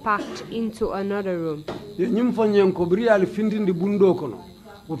were packed into another room.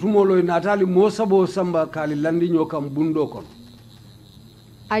 utumolo natali mosabo samba kali landi nyokam bundo kon.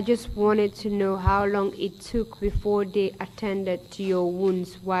 I just wanted to know how long it took before they attended to your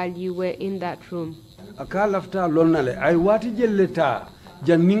wounds while you were in that room. Akala after lonale ay wati jelleta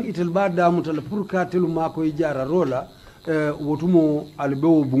janning itel ba damutal pour ka telu mako ijara rola wotumo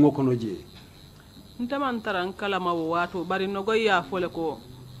albewo bungo kono je. Ntamantaran kala ma wato bari nogo ya fole ko.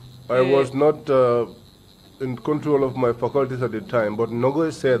 I was not in control of my faculties at the time, but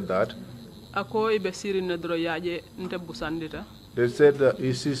Nogoy said that. They said,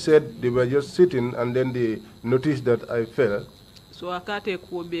 she said they were just sitting and then they noticed that I fell.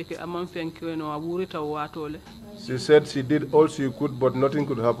 She said she did all she could, but nothing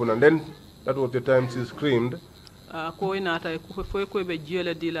could happen. And then that was the time she screamed.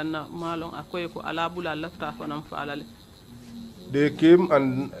 They came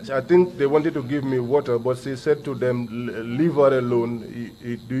and I think they wanted to give me water, but she said to them, leave her alone.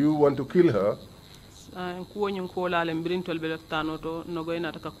 Do you want to kill her? It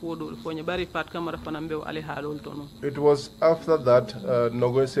was after that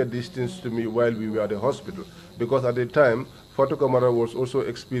Nogoy said these things to me while we were at the hospital, because at the time Fatoumata was also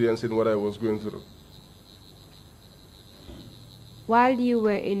experiencing what I was going through. While you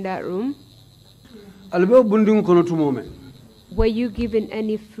were in that room, were you given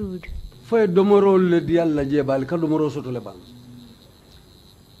any food? That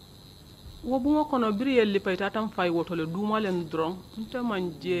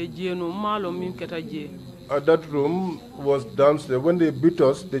room was downstairs. When they beat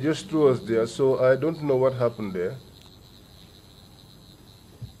us, they just threw us there, so I don't know what happened there.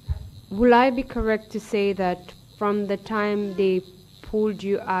 Will I be correct to say that from the time they pulled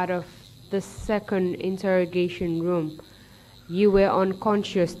you out of the second interrogation room, you were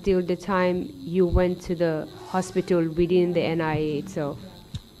unconscious till the time you went to the hospital within the NIA itself?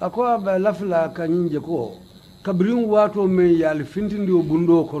 Akwa ba lafla kanyinje ko kabrin wato me yal fintindi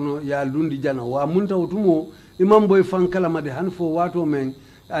obundo kono yal dundi jana wa munta utumo imam boy fankala made hanfo wato men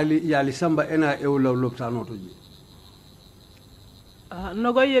yali samba NIA wala loptano to ji.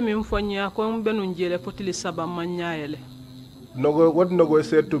 Nogoye mi mfonya ko mbenu njele potili saba manyaele. What Nogoy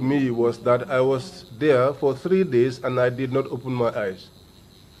said to me was that I was there for 3 days and I did not open my eyes.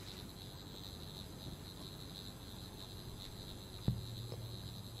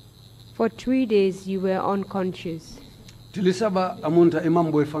 For 3 days you were unconscious.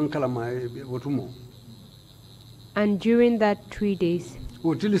 And during that 3 days,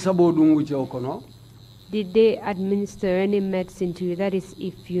 did they administer any medicine to you? That is,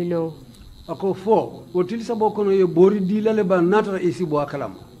 if you know. What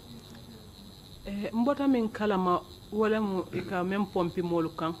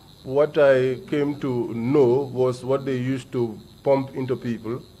I came to know was what they used to pump into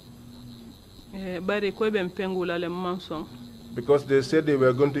people. Because they said they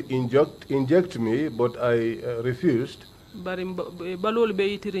were going to inject me, but I refused. But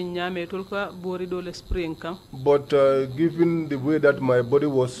given the way that my body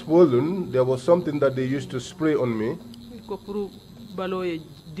was swollen, there was something that they used to spray on me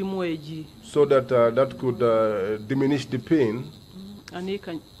so that that could diminish the pain.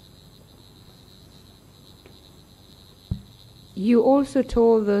 You also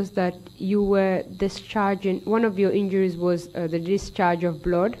told us that you were discharging, one of your injuries was the discharge of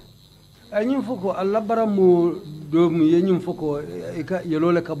blood.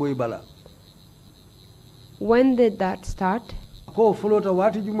 When did that start? Well,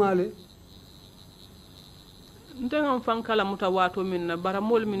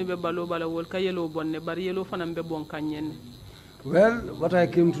 what I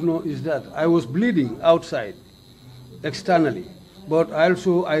came to know is that I was bleeding outside, externally, but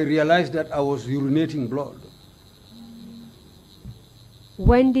also I realized that I was urinating blood.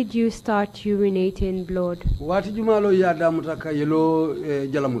 When did you start urinating blood? At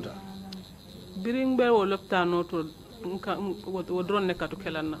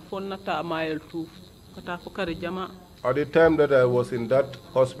the time that I was in that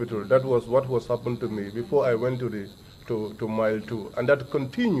hospital, that was what was happened to me before I went to mile 2, and that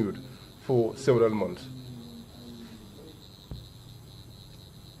continued for several months.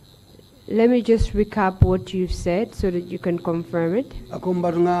 Let me just recap what you've said so that you can confirm it.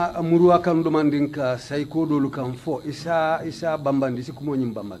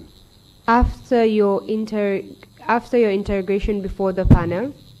 After your interrogation before the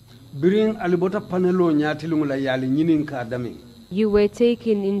panel, you were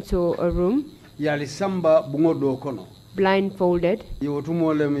taken into a room, blindfolded,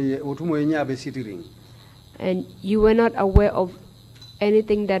 and you were not aware of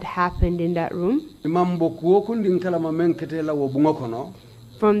anything that happened in that room? Imam bokuo kundin kalama menketela wo bungokono.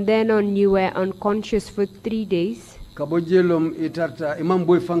 From then on, you were unconscious for 3 days. Kabojelom itarta imam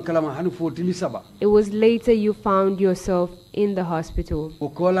boy fankalama hanu fotili saba. It was later you found yourself in the hospital.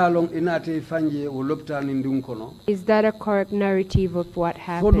 Okola long inate fanje wo lopta nindun kono. Is that a correct narrative of what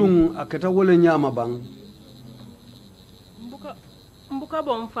happened? Fodung aketa wole nyama bang. Mbuka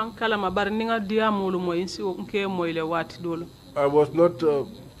bon fankalama bar ninga diamulu mo insi nke moyle wati dolo. I was not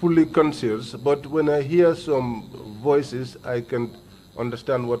fully conscious, but when I hear some voices, I can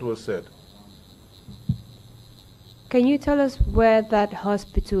understand what was said. Can you tell us where that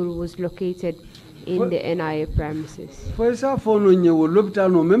hospital was located in the NIA premises? Foisa fono nyewo lopta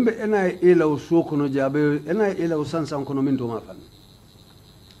no membe NIA la usoko no jabe NIA la usansa kono minto mafan.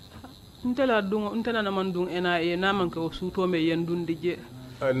 Ntela na mandung NIA na manke osuto me yendundi je.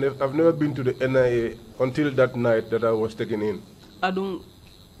 I've never been to the NIA until that night that I was taken in. Adung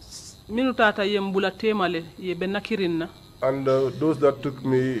minutata yembula temale ye benakirinna. And those that took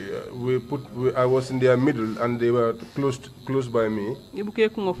me, I was in their middle, and they were close by me. You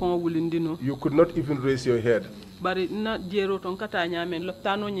could not even raise your head. But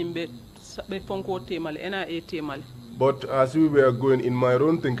as we were going, in my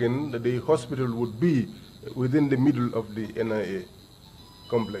own thinking, the hospital would be within the middle of the NIA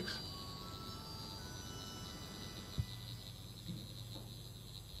complex.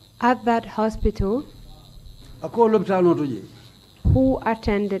 At that hospital, who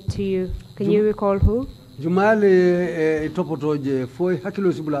attended to you? Can you recall who? Jumale topotoje foi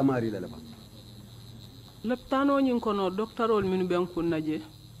hakilo sibula mari lalaba. Leptano nyinkono doctorol minu benkunnaje.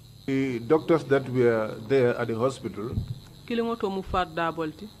 The doctors that were there at the hospital, kilingoto mu fat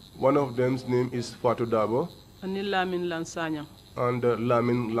dabolti. One of them's name is Fatoumata Dabo. Ani Lamin Lansanyang. And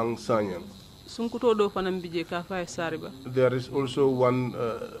Lamin Langsanyang. Sunkuto do fanam bije ka fay Sariba. There is also one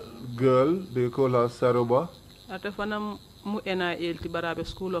girl, they call her Saroba.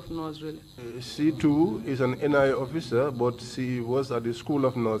 School of Nursing. She too is an NIA officer, but she was at the School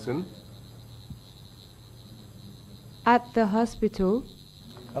of Nursing. At the hospital,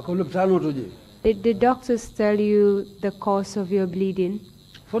 did the doctors tell you the cause of your bleeding?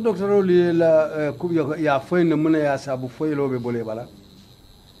 Doctor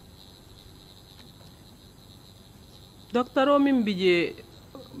Omin Bije.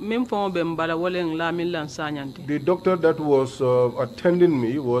 The doctor that was attending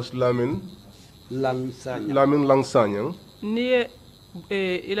me was Lamin Langsanyang. Near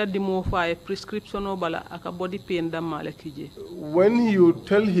ila dimo fa prescription bala aka body pain damale kije. When you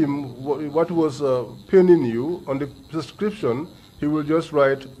tell him what was paining you on the prescription, he will just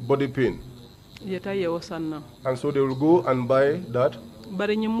write body pain. Yeta ye wasanna. And so they will go and buy that. But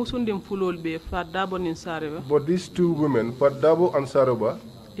these two women, Fadabo and Saroba,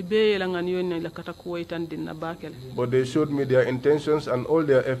 but they showed me their intentions and all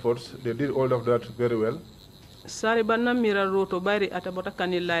their efforts. They did all of that very well.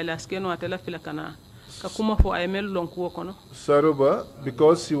 Saroba,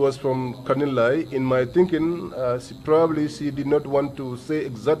 because she was from Kanilai, in my thinking, she did not want to say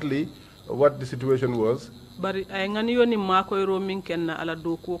exactly what the situation was. But the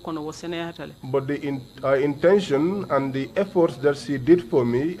intention and the efforts that she did for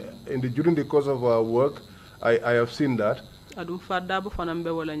me during the course of our work, I have seen that. And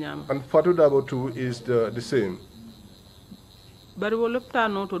Fatoumata Dabo too is the same.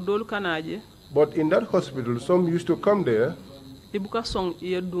 But in that hospital, some used to come there. They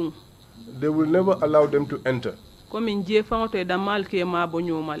will never allow them to enter.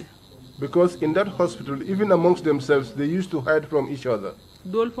 Because in that hospital, even amongst themselves, they used to hide from each other.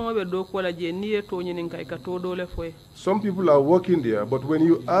 Some people are working there, but when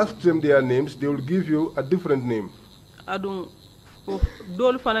you ask them their names, they will give you a different name.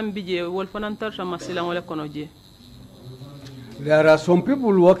 There are some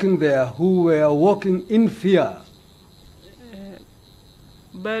people working there who were working in fear.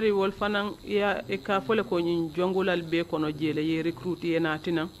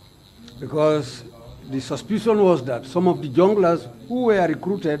 Because the suspicion was that some of the junglers who were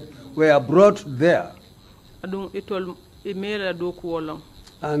recruited were brought there.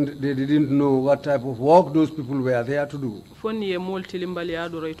 And they didn't know what type of work those people were there to do.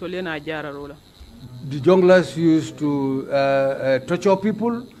 The junglers used to torture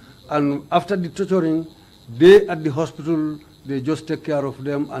people, and after the torturing, they at the hospital, they just take care of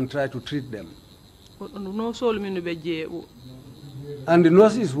them and try to treat them. And the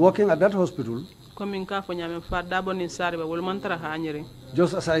nurses working at that hospital,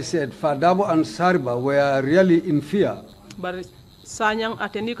 just as I said, Fadabo and Sariba were really in fear. Sanyang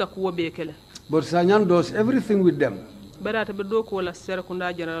atenika kuwa bekele. But Sanyang does everything with them. Barata bedo ko la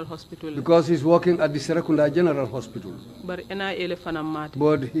Serekunda General Hospital. Because he's working at the Serekunda General Hospital. But NIA fanamati.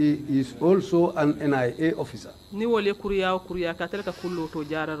 But he is also an NIA officer. Ni wole kuriya kateleka kullo to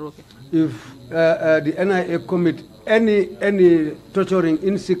jara roke. If the NIA commit any torturing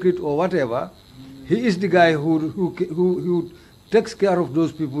in secret or whatever, he is the guy who takes care of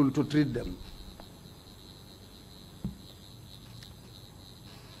those people to treat them.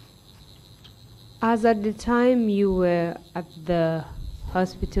 As at the time you were at the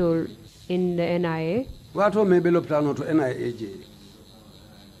hospital in the NIA,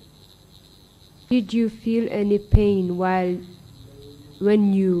 did you feel any pain when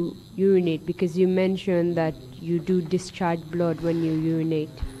you urinate? Because you mentioned that you do discharge blood when you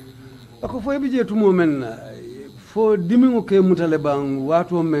urinate. For dimingo ke mutalebang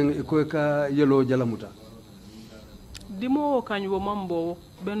watu men ikoeka yelo jalamuta. Dimo kanyo mambo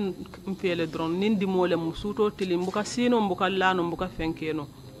ben mfele dron nin dimo le musuto tilimbuka sino mbuka lano mbuka fenkeno.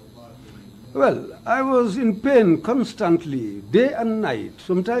 Well, I was in pain constantly, day and night.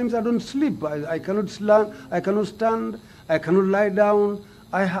 Sometimes I don't sleep. I cannot stand. I cannot lie down.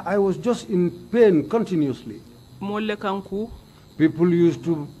 I was just in pain continuously. Molle kanku. People used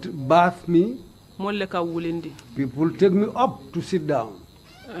to bath me. Molle ka wulindi. People take me up to sit down.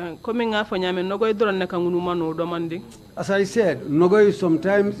 As I said, Nogoy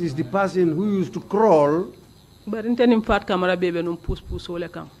sometimes is the person who used to crawl. But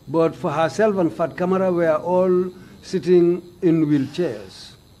for herself and Fat Kamara were all sitting in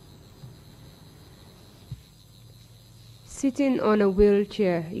wheelchairs. Sitting on a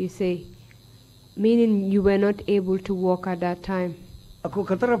wheelchair, you say, meaning you were not able to walk at that time? Ako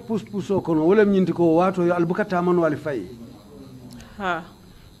katara puspuso kono wole mnyinti ko watu yo albukata amanu walifai. Ha.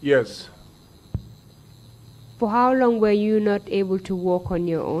 Yes. For how long were you not able to walk on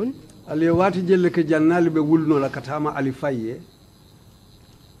your own? Aliyewati jelle ke jannali be wulno la katama alifaye.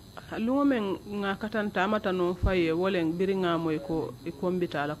 Lumo men nga katanta amata no faye wolen biringa moy ko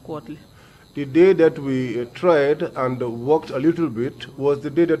ikombita la kotle. The day that we tried and walked a little bit was the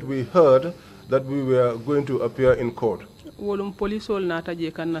day that we heard that we were going to appear in court. That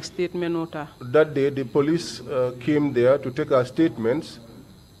day, the police came there to take our statements.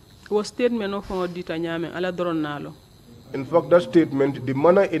 In fact, that statement, the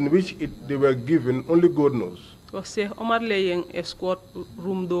manner in which they were given, only God knows.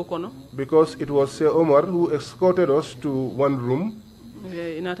 Because it was Sir Omar who escorted us to one room.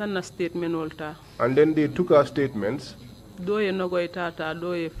 And then they took our statements. One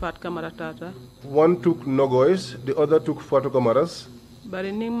took Nogoy's, the other took Fatou Kamara's. But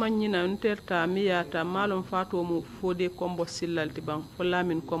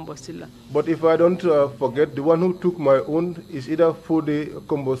if I don't forget, the one who took my own is either Fode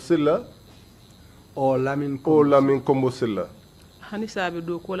Kombosilla or Lamin Kombosilla.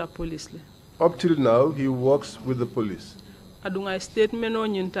 Up till now, he works with the police.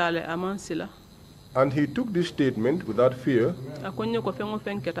 And he took this statement without fear.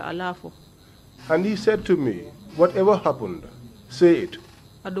 And he said to me, whatever happened, say it.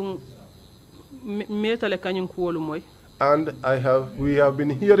 And we have been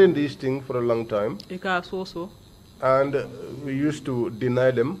hearing these things for a long time. And we used to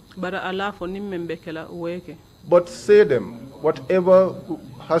deny them. But say them. Whatever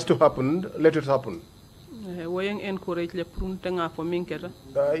has to happen, let it happen.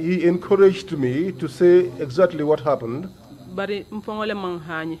 He encouraged me to say exactly what happened. But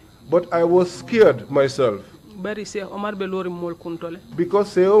I was scared myself. Because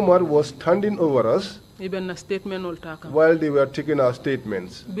Sir Omar was standing over us while they were taking our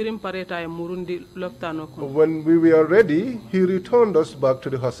statements. When we were ready, he returned us back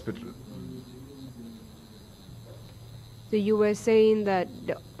to the hospital. So you were saying that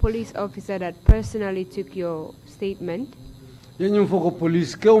the police officer that personally took your statement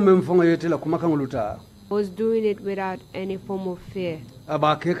was doing it without any form of fear.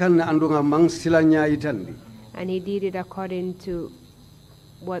 And he did it according to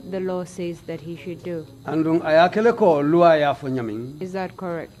what the law says that he should do. Is that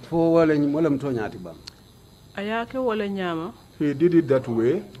correct? He did it that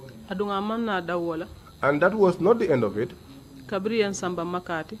way. And that was not the end of it.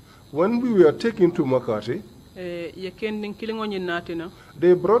 When we were taken to Makati,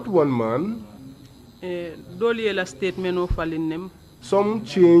 they brought one man. Some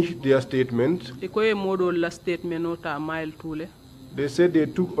changed their statement. They said they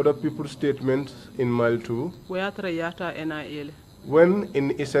took other people's statements in mile 2. When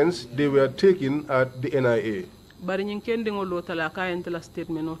in essence they were taken at the NIA. But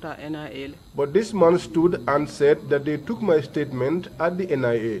this man stood and said that they took my statement at the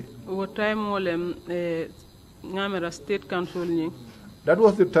NIA. That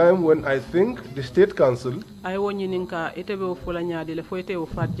was the time when I think the state council,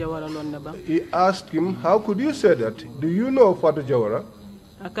 he asked him, how could you say that? Do you know Fatu Jawara?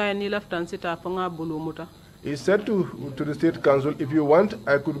 He said to the state council, if you want,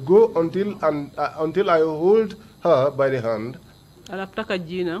 I could go until I hold her by the hand.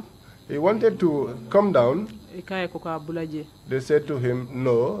 He wanted to come down. They said to him,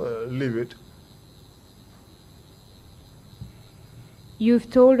 no, leave it.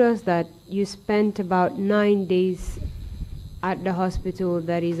 You've told us that you spent about 9 days at the hospital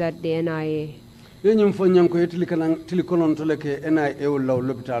that is at the NIA.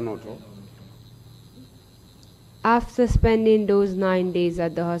 After spending those 9 days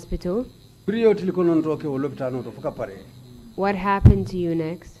at the hospital, what happened to you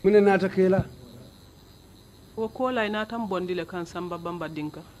next?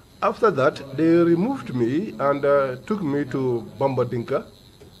 After that, they removed me and took me to Bambadinka.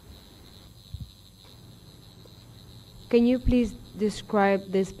 Can you please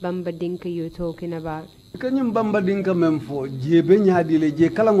describe this Bambadinka you're talking about? Bambadinka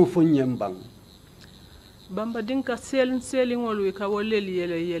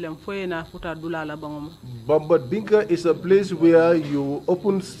Bambadinka is a place where you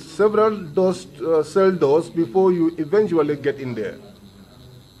open several doors, cell doors before you eventually get in there.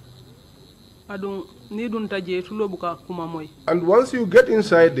 And once you get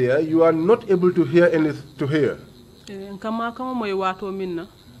inside there, you are not able to hear anything to hear. The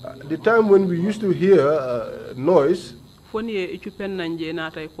time when we used to hear noise,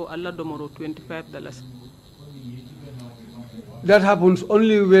 that happens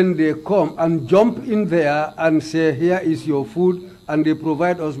only when they come and jump in there and say, here is your food, and they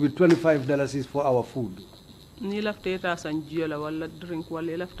provide us with $25 for our food.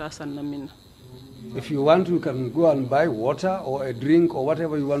 If you want, you can go and buy water or a drink or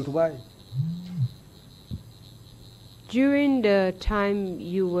whatever you want to buy. During the time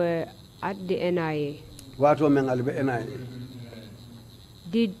you were at the NIA,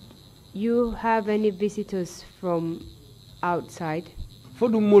 did you have any visitors from outside?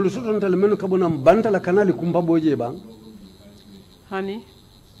 Honey?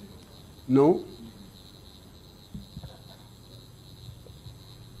 No.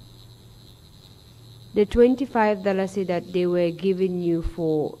 The $25 that they were giving you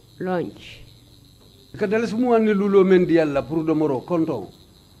for lunch,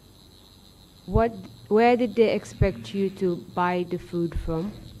 where did they expect you to buy the food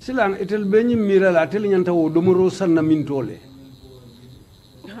from?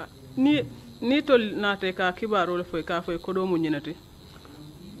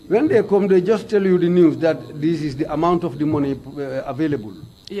 When they come, they just tell you the news that this is the amount of the money available.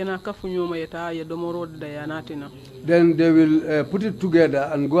 Then they will put it together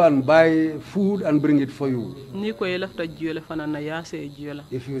and go and buy food and bring it for you.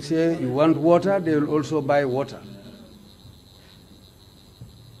 If you say you want water, they will also buy water.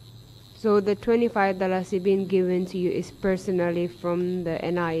 So the $25 being given to you is personally from the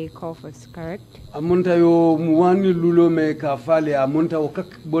NIA coffers, correct? Amunta yo muwani lulo me kafale amunta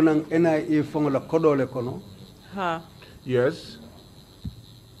okak bonang NIA fongola kodole kono. Ha. Yes.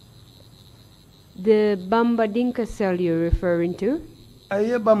 The Bambadinka cell you're referring to?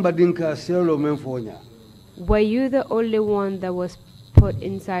 Aye Bambadinka cell o menfonya. Were you the only one that was put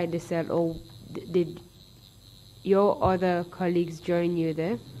inside the cell, or did your other colleagues join you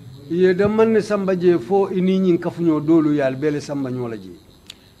there? Ye damanne samba je fo ininyin kafunyo dolu yal bele samba nyola je.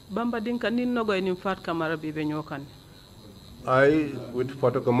 Bambadinka nin nogoy nim fat kamara bibe nyokan. I, with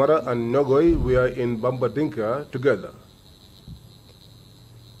Fatu Kamara and Nogoy, we are in Bambadinka together.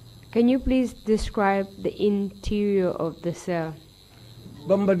 Can you please describe the interior of the cell?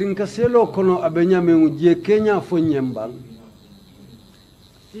 Bambadinka selo kono abenya je Kenya fo nyembang.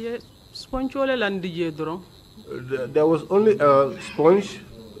 Ye sponge ole landi je dron. There was only a sponge,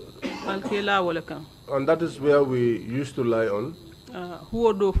 and that is where we used to lie on.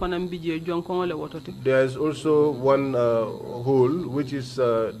 There is also one hole, which is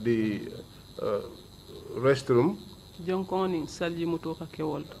the restroom.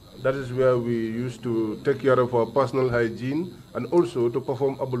 That is where we used to take care of our personal hygiene and also to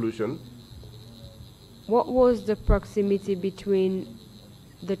perform ablution. What was the proximity between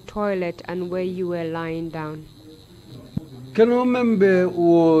the toilet and where you were lying down? Keno membe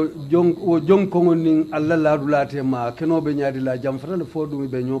wo jong kongo ning alla la dulate ma keno be nyaadi la jam fatale fodu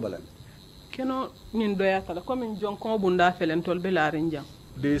be nyobalan. Keno min doya kala ko min jonko bunda felen tol be larinjam.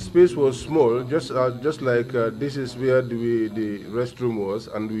 The space was small, just like this is where the restroom was,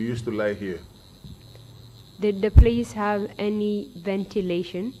 and we used to lie here. Did the place have any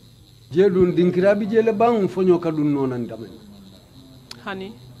ventilation? Jedun dinkirabi jele bang fonyo kadun nonan damen.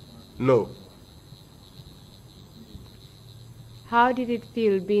 Honey? No. How did it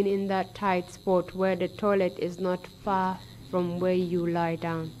feel being in that tight spot where the toilet is not far from where you lie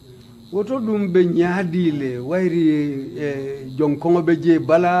down? Woto dum be nyaadile wairi jonkongo be je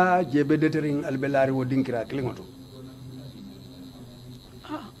bala je be detering albelari wo dinkira klingoto.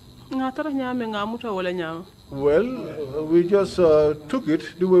 Well, we just took it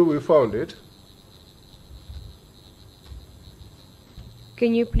the way we found it.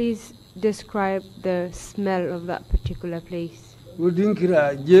 Can you please describe the smell of that particular place? Wo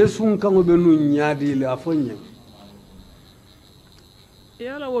dinkira je sun kango be nu nyaadile afonye.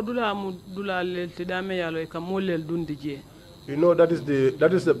 You know, that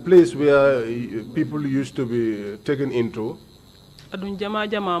is the place where people used to be taken into. And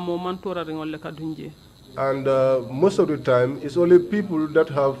most of the time, it's only people that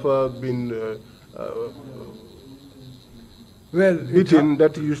have been beaten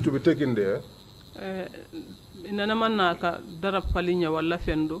that used to be taken there.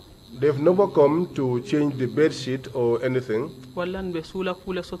 They've never come to change the bed sheet or anything. Or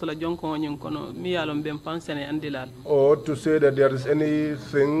to say that there is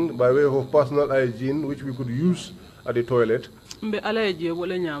anything by way of personal hygiene which we could use at the toilet. We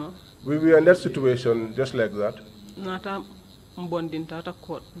were in that situation just like that.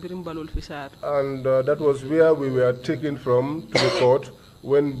 And that was where we were taken from to the court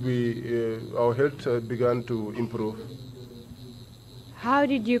when our health began to improve. How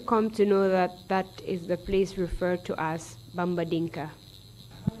did you come to know that that is the place referred to as Bambadinka?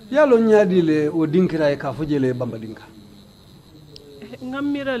 Yalo nyadile o dinkira e kafujele Bambadinka.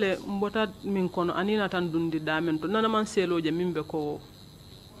 Ngamirale mbota minkono anina tan dundi damento nana man seloje mimbe ko.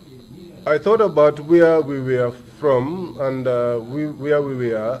 I thought about where we were from and where we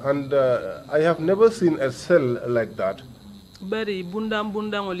were, and I have never seen a cell like that.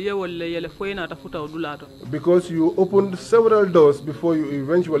 Because you opened several doors before you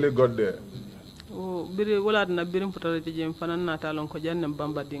eventually got there.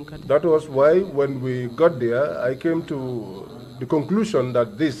 That was why when we got there, I came to the conclusion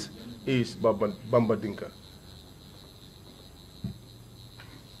that this is Bambadinka.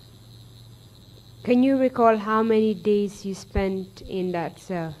 Can you recall how many days you spent in that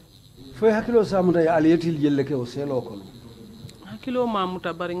cell? I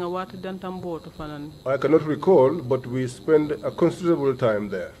cannot recall, but we spent a considerable time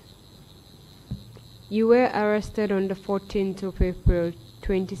there. You were arrested on the 14th of April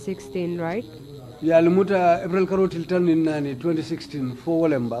 2016, right? Ya limuta April karotil tan in 2016 for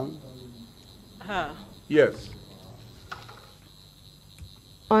Walembang. Yes.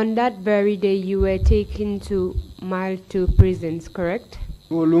 On that very day, you were taken to Mile 2 prisons, correct?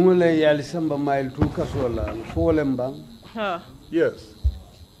 Yes.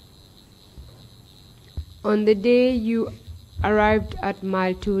 On the day you arrived at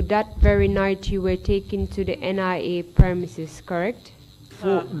Mile 2, that very night you were taken to the NIA premises, correct?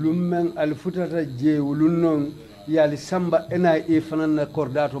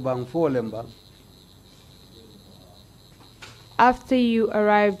 After you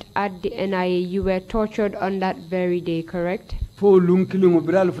arrived at the NIA, you were tortured on that very day, correct?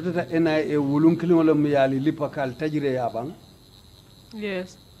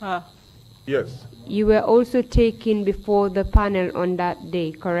 Yes. Yes. You were also taken before the panel on that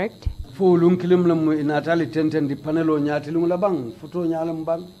day, correct?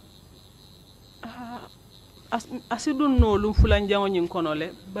 Asidun no lum fulanjango nyin konole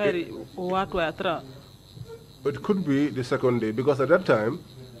bari watu atra. It could be the second day because at that time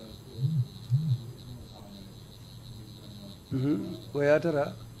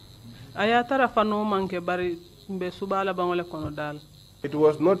ayatara fano manke bari mbe subala bangole kono dal. It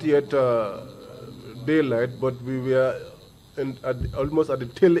was not yet daylight, but we were almost at the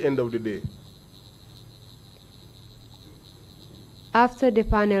tail end of the day. After the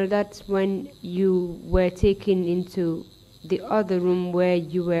panel, that's when you were taken into the other room where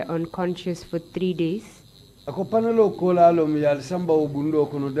you were unconscious for 3 days. Ako panelo kola lo mi yal samba ubundo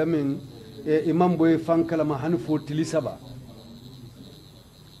kono damin imam boy fankala ma hanfo tilisaba.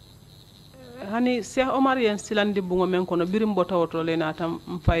 Hani Sheikh Omar yen silandi bungo men kono birim bota woto le natam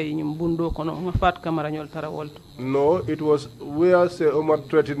fay nyum bundo kono ngafat camera nyol tara wolto. No, it was where Sheikh Omar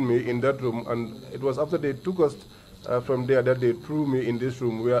threatened me in that room, and it was after they took us from there that they threw me in this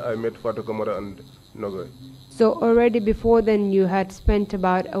room where I met Fatoumata and Nogoy. So already before then you had spent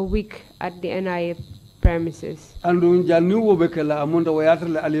about a week at the NIA premises. Andu janni wo bekela amunda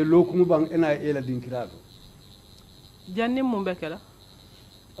wayatrale ale lokumu bang NIA la dinkirado. Janni mumbekela.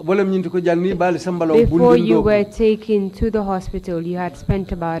 Before you were taken to the hospital, you had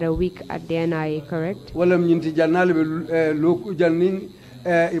spent about a week at the NIA, correct? Hani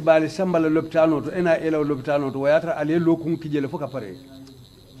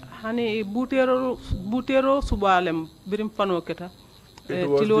butero subalem birim fano keta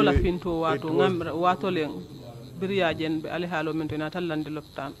tilo la finto wato ngamra wato len biriya jen be ali halo men to natal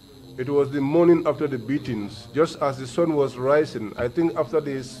loptan. It was the morning after the beatings, just as the sun was rising. I think after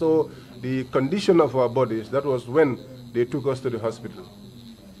they saw the condition of our bodies, that was when they took us to the hospital.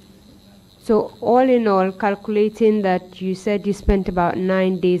 So all in all, calculating that you said you spent about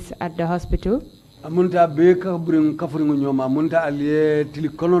 9 days at the hospital? Amunta beka bring kafuringu nyoma amunta aliye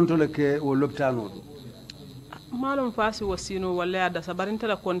tilikononto leke wo loptano. Malum fasi wasino wala da sabarinta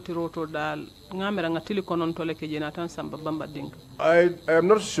la kontiroto dal ngamera ngatili kononto leke jenatan samba bamba ding. I am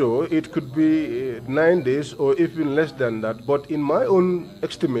not sure. It could be 9 days or even less than that, but in my own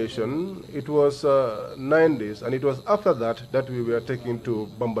estimation it was 9 days, and it was after that that we were taken to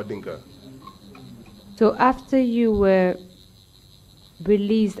Bambadinka. So after you were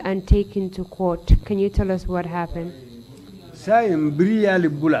released and taken to court, can you tell us what happened? Sayem briyali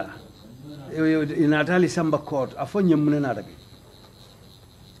bula in Atali Samba court afonye munenadagi.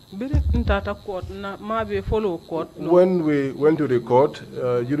 When we went to the court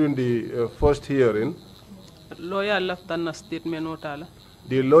during the first hearing, lawyer left a statement.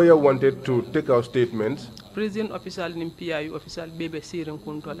 The lawyer wanted to take our statements. Prison official and PIU official bebe sirin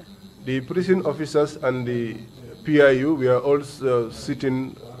kuntole. The prison officers and the PIU were also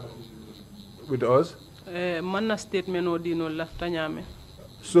sitting with us. Manna statement odino left nyame.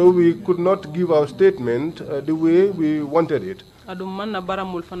 So we could not give our statement the way we wanted it. And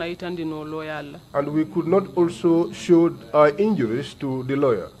we could not also show our injuries to the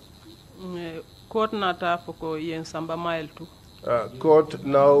lawyer. Court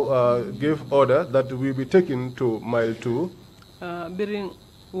now gave order that we be taken to mile 2.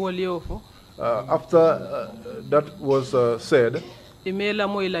 After that was said,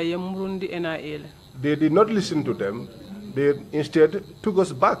 they did not listen to them. They instead took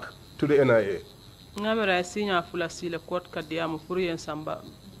us back to the NIA.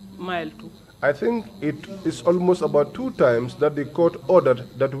 I think it is almost about 2 times that the court ordered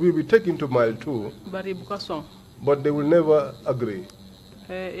that we be taken to mile 2, but they will never agree.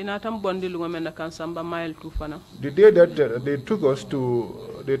 The day that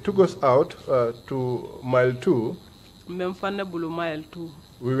they took us out to mile 2, we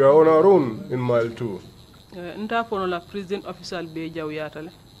were on our own in mile 2.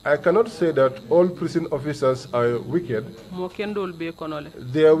 I cannot say that all prison officers are wicked.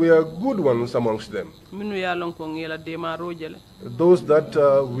 There were good ones amongst them. Those that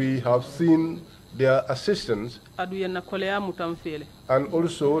we have seen their assistance, and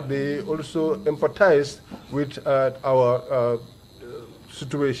also they also empathize with our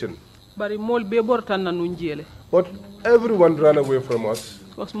situation. But everyone ran away from us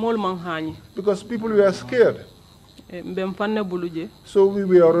because people were scared. So we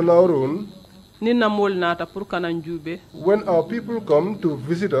were on our own. When our people come to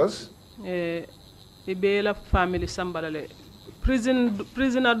visit us,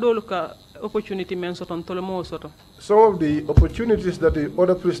 some of the opportunities that the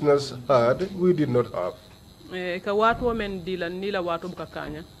other prisoners had, we did not have.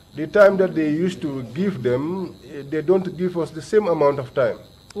 The time that they used to give them, they don't give us the same amount of time.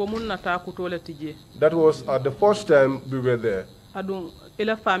 That was the first time we were there.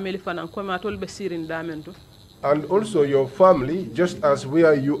 And also your family, just as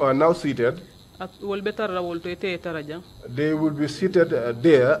where you are now seated, they will be seated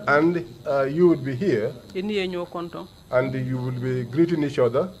there, and you would be here, and you will be greeting each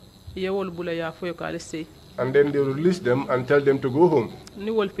other. And then they will release them and tell them to go home.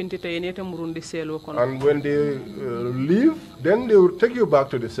 And when they leave, then they will take you back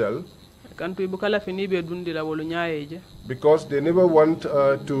to the cell. Because they never want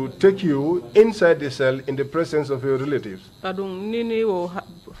to take you inside the cell in the presence of your relatives.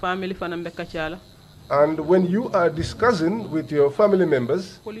 And when you are discussing with your family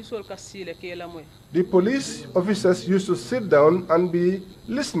members, the police officers used to sit down and be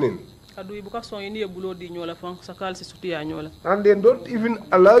listening. And they don't even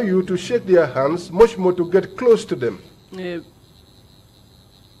allow you to shake their hands, much more to get close to them.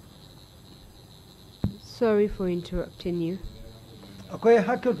 Sorry for interrupting you. Akoy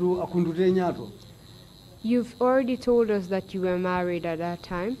haketu akundute nyato. You've already told us that you were married at that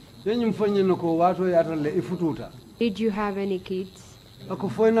time. Yenyi mfanye noko wato yata le ifututa. Did you have any kids? Ako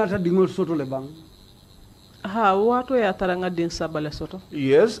foina ata dingol soto le bang. Ha, wato yata nga din sabale soto.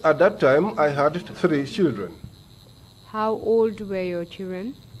 Yes, at that time I had 3 children. How old were your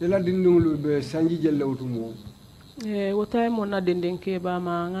children? Ela dindungulu be sanji jelle utumo. Wotay mo na dindin ke ba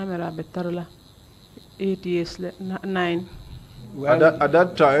ma ngamera betarla 8 years 9. Well, at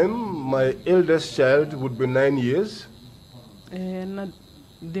that time, my eldest child would be 9 years.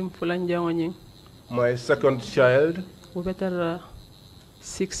 My second child was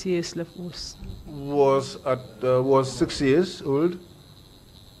 6 years left was 6 years old.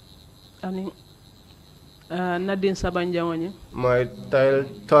 My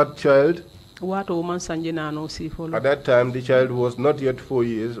third child. At that time, the child was not yet 4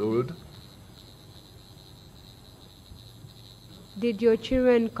 years old. Did your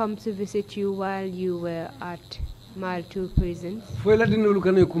children come to visit you while you were at Mile 2 prison?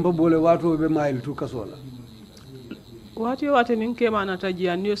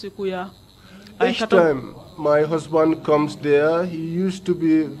 Each time my husband comes there, he used to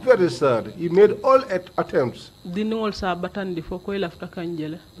be very sad. He made all attempts. The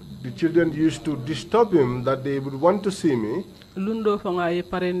children used to disturb him that they would want to see me.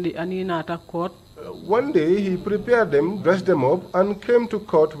 One day he prepared them, dressed them up, and came to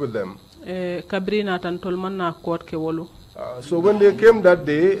court with them. So when they came that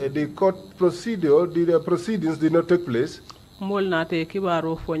day, the court proceedings did not take place.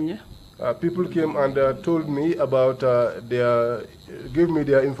 People came and told me about gave me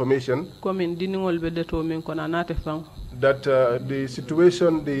their information that the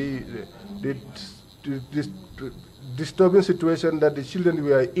situation, the disturbing situation that the children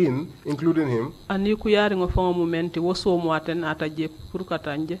were in, including him.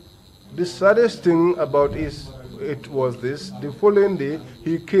 The saddest thing about it was this: the following day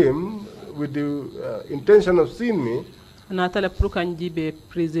he came with the intention of seeing me.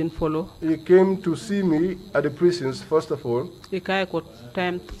 He came to see me at the prisons first of all.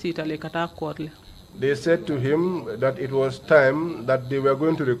 They said to him that it was time that they were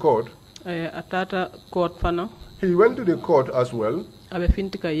going to the court. He went to the court as well.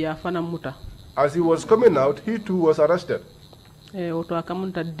 As he was coming out, he too was arrested.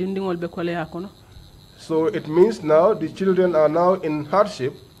 So it means now the children are now in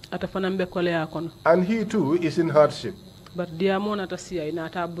hardship, and he too is in hardship. But there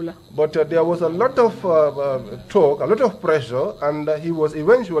was a lot of talk, a lot of pressure, and he was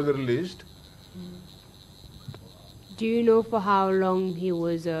eventually released. Do you know for how long he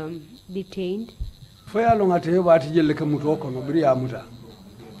was detained?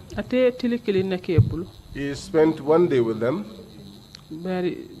 He spent one day with them.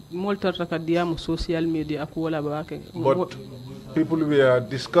 But people were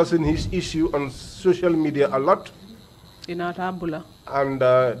discussing his issue on social media a lot. And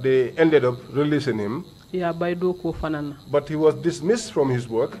they ended up releasing him. But he was dismissed from his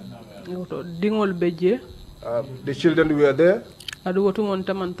work. The children were there. And at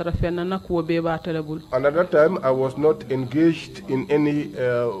that time, I was not engaged in any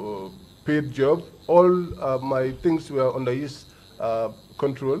paid job. All my things were under his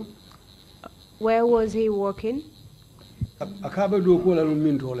control. Where was he working?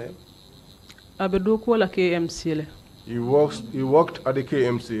 He worked at the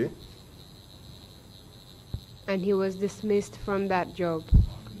KMC. And he was dismissed from that job.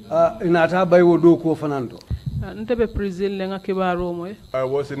 I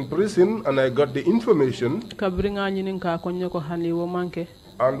was in prison and I got the information.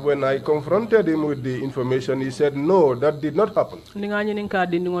 And when I confronted him with the information, he said, no, that did not happen. And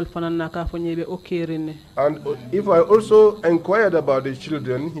if I also inquired about the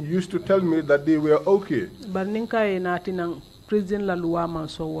children, he used to tell me that they were okay.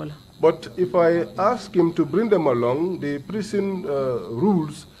 But if I asked him to bring them along, the prison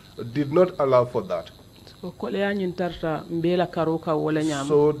rules did not allow for that. So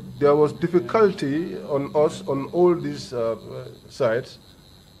there was difficulty on us on all these sides.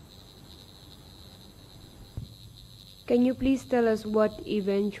 Can you please tell us what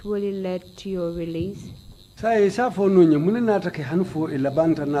eventually led to your release?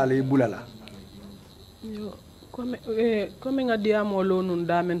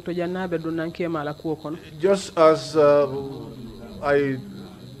 Just as I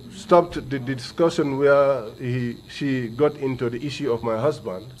stopped the discussion where she got into the issue of my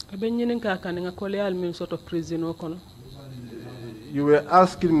husband, you were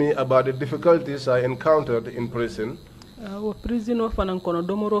asking me about the difficulties I encountered in prison.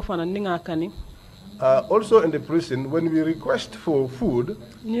 Also in the prison, when we request for food,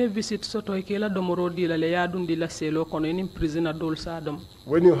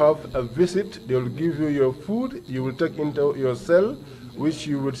 when you have a visit, they will give you your food, you will take into your cell, which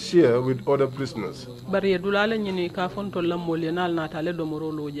you would share with other prisoners. But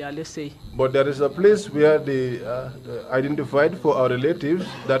there is a place where they identified for our relatives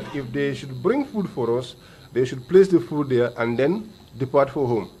that if they should bring food for us, they should place the food there and then depart for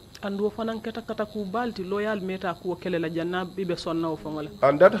home. And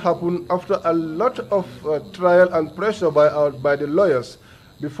that happened after a lot of trial and pressure by the lawyers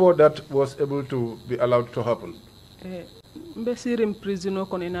before that was able to be allowed to happen. I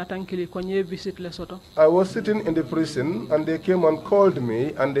was sitting in the prison and they came and called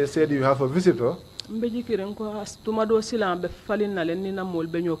me and they said, you have a visitor. I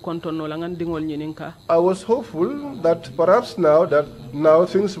was hopeful that perhaps now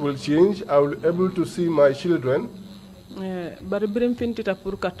things will change. I will be able to see my children.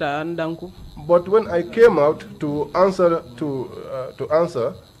 But when I came out to answer,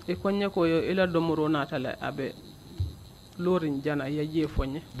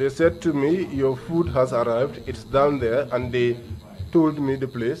 they said to me, your food has arrived, it's down there, and they told me the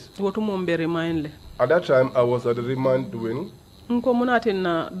place. At that time, I was at the remand wing.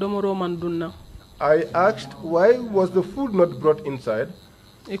 I asked, why was the food not brought inside?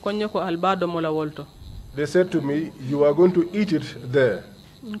 They said to me, you are going to eat it there.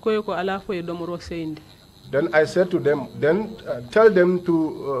 Then I said to them, tell them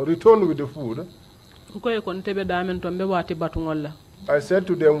to return with the food. I said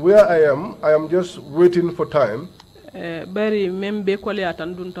to them, where I am just waiting for time.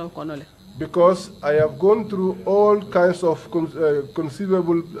 Because I have gone through all kinds of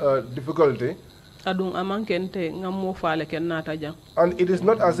conceivable difficulty. And it is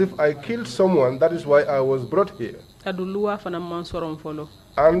not as if I killed someone, that is why I was brought here. And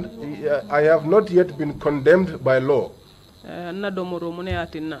I have not yet been condemned by law.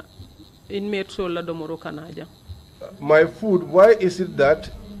 My food, why is it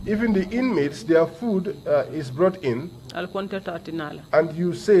that even the inmates, their food is brought in, and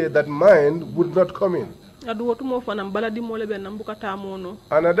you say that mine would not come in? And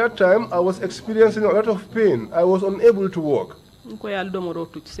at that time, I was experiencing a lot of pain. I was unable to walk.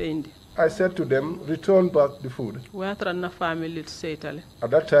 I said to them, return back the food. At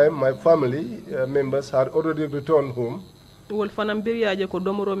that time, my family members had already returned home. When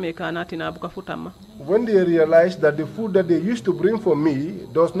they realized that the food that they used to bring for me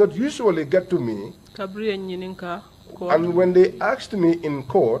does not usually get to me, and when they asked me in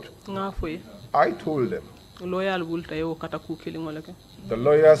court, I told them. The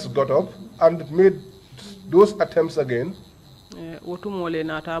lawyers got up and made those attempts again.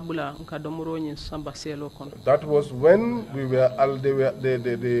 That was when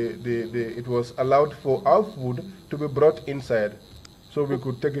it was allowed for our food to be brought inside so we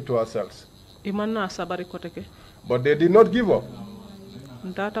could take it to ourselves. But they did not give up.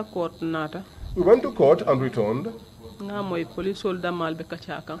 We went to court and returned. I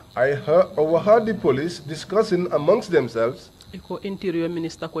overheard the police discussing amongst themselves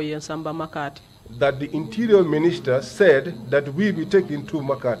that the interior minister said that we be taken to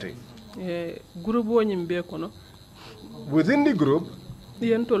Makati. Within the group,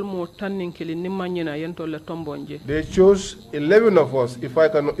 they chose 11 of us, if I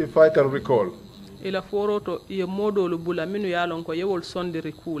can recall.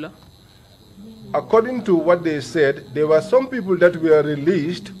 According to what they said, there were some people that were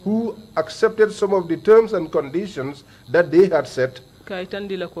released who accepted some of the terms and conditions that they had set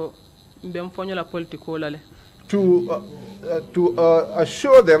to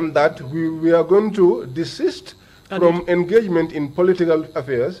assure them that we are going to desist from engagement in political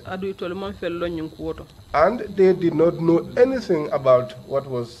affairs, and they did not know anything about what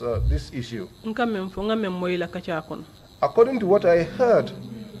was this issue. According to what I heard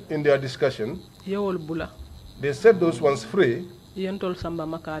in their discussion, they set those ones free and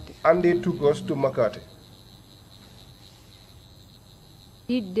they took us to Makati.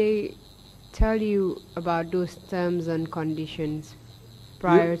 Did they tell you about those terms and conditions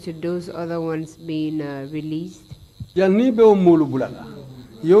prior to those other ones being released? Janni be o molu bulala.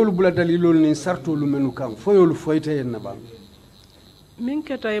 Yewlu bulata li lol ni sarto lu menu kam fo yolu foyte en nabam. Min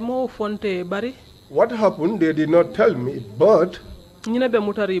keta e mo fonte bari. What happened they did not tell me, but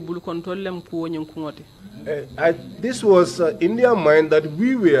this was in their mind that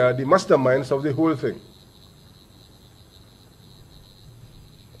we were the masterminds of the whole thing.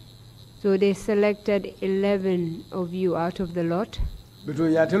 So they selected 11 of you out of the lot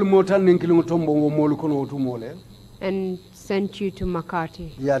and sent you to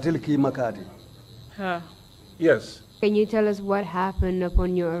Makati. Yes. Can you tell us what happened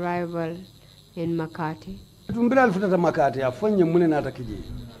upon your arrival in Makati?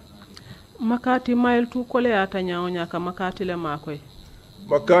 Makati mile 2 kole ata nyaonya ka Makati le makoy.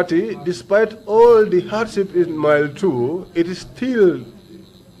 Makati, despite all the hardship in mile 2, it is still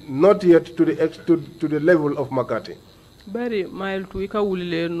not yet to the level of Makati. Bari mile 2 ika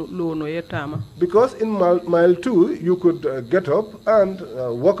wulile lono yetama. Because in mile 2 you could get up and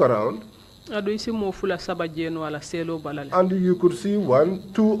walk around. And you could see 1,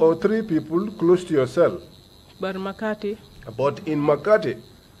 2, or 3 people close to your cell. But in Makati,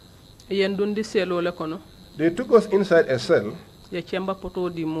 they took us inside a cell. They gave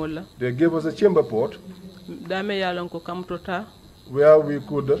us a chamber pot where we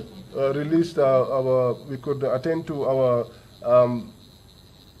could release we could attend to our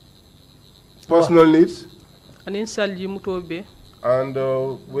personal needs. And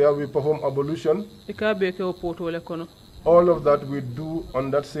where we perform ablution. All of that we do on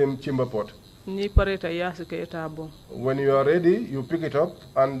that same chamber pot. When you are ready, you pick it up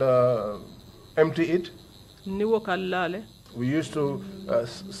and empty it. We used to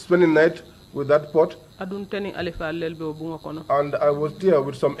spend the night with that pot. And I was there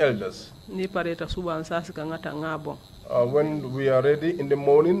with some elders. When we are ready in the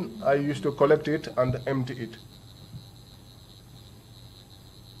morning, I used to collect it and empty it.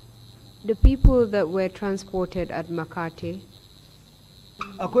 The people that were transported at Makati,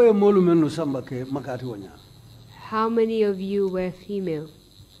 how many of you were female?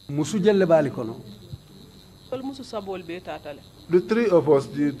 The 3 of us,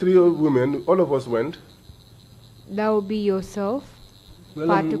 the 3 women, all of us went. That would be yourself,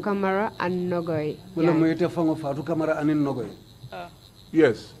 Fatu Kamara, and Nogoy.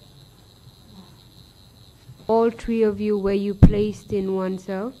 Yes. All 3 of you, were you placed in one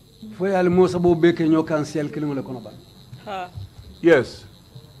cell? Yes.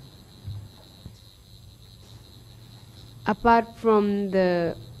 Apart from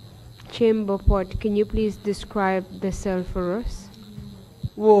the chamber pot, can you please describe the cell for us?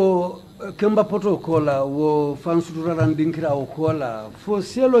 Wo kemba poto kola wo fansutura randinkira okola fo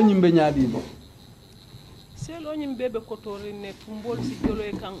selo nyimbe nyadimo. Selo nyimbe be kotori ne pumbol si jolo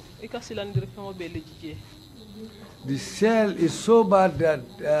e kan ikasilandire famo be lejije. The cell is so bad that,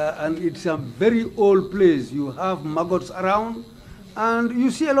 and it's a very old place. You have maggots around, and you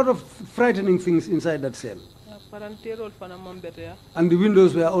see a lot of frightening things inside that cell. And the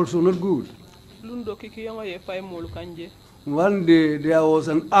windows were also not good. One day there was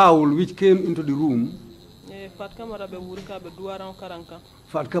an owl which came into the room. Fat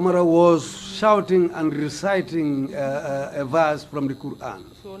Kamara was shouting and reciting a verse from the Quran.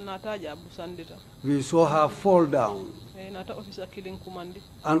 We saw her fall down.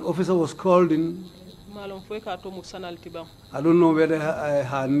 An officer was called in. I don't know whether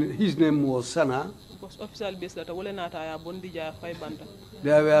his name was Sana.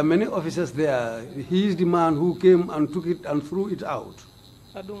 There were many officers there. He is the man who came and took it and threw it out.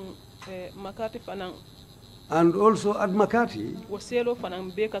 And also at Makati,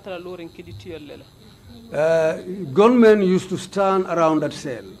 gunmen used to stand around that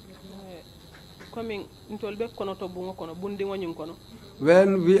cell. When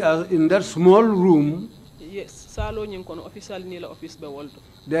we are in that small room,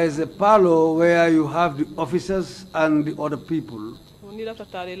 there is a parlor where you have the officers and the other people.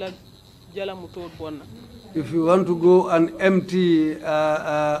 If you want to go and empty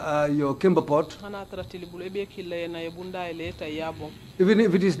your kimber pot, even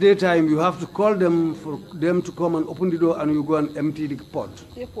if it is daytime, you have to call them for them to come and open the door, and you go and empty the pot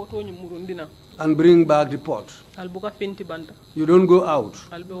and bring back the pot. You don't go out.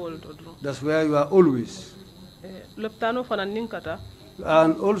 That's where you are always.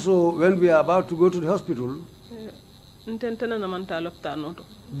 And also, when we are about to go to the hospital,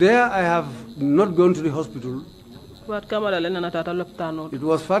 there I have not gone to the hospital. It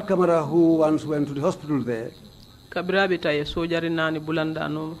was Fat Kamara who once went to the hospital there.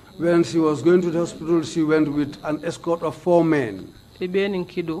 When she was going to the hospital, she went with an escort of 4 men.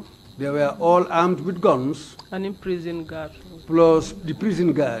 They were all armed with guns, and prison guard, plus the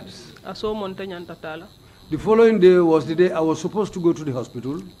prison guards. The following day was the day I was supposed to go to the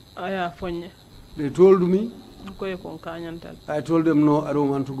hospital. They told me. I told them, no, I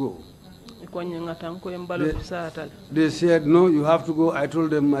don't want to go. They said, no, you have to go. I told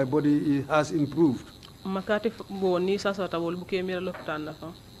them my body has improved. Makati bo ni sasa tawol buke mira lopitan na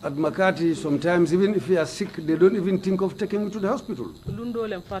fa. At Makati, sometimes even if you are sick, they don't even think of taking you to the hospital. Lundo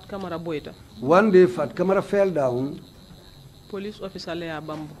lem Fat Camara boyta. One day, Fat Camara fell down. Police officer le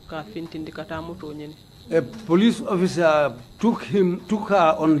abambu ka fintindi kata moto nyeni. A police officer took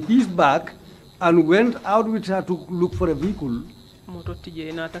her on his back and went out with her to look for a vehicle. Moto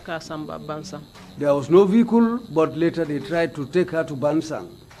tije na taka samba Bansang. There was no vehicle, but later they tried to take her to Bansang.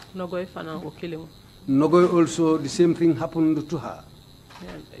 Nogoy fana o killing. Nogoy also, the same thing happened to her.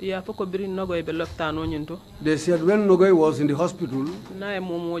 Yeah, poko biri Nogoy be loptano nyinto. They said when Nogoy was in the hospital, na e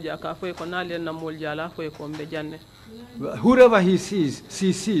momoja ka fo ko na le na moljala fo ko mbe janne. Whoever she sees,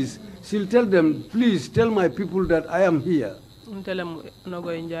 she'll tell them, please tell my people that I am here.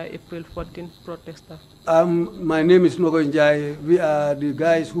 April 14 protester. My name is Nogoy Njai. We are the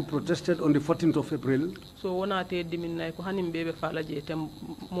guys who protested on the 14th of April. So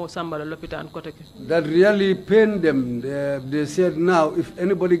that really pained them. They said now if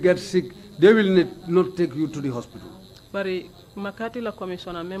anybody gets sick, they will not take you to the hospital.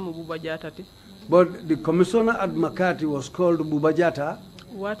 But the commissioner at Makati was called Bubajata.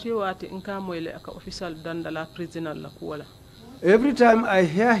 Every time I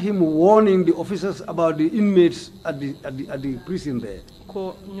hear him warning the officers about the inmates at the prison there.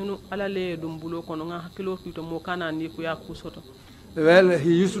 Well,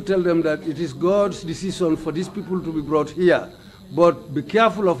 he used to tell them that it is God's decision for these people to be brought here, but be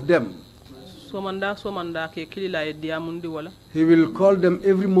careful of them. He will call them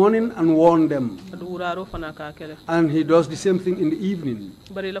every morning and warn them. And he does the same thing in the evening.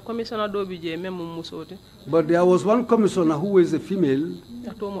 But there was one commissioner who was a female.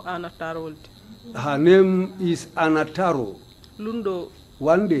 Her name is Anataro.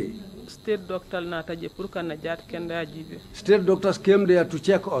 One day, state doctors came there to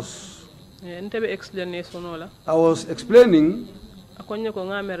check us. I was explaining.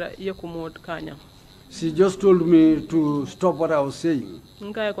 She just told me to stop what I was saying.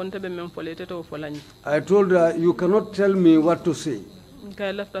 I told her, you cannot tell me what to say.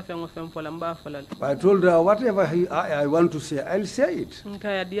 I told her, whatever I want to say, I'll say it.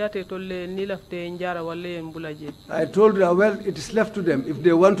 I told her, well, it is left to them. If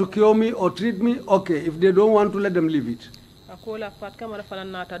they want to cure me or treat me, okay. If they don't want to, let them leave it.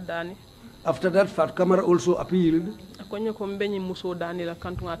 After that, Fat Camara also appealed. I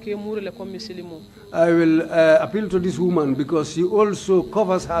will appeal to this woman because she also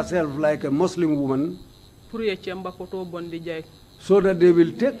covers herself like a Muslim woman, so that they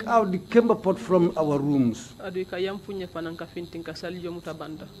will take out the kemba pot from our rooms,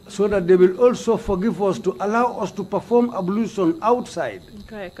 so that they will also forgive us to allow us to perform ablution outside.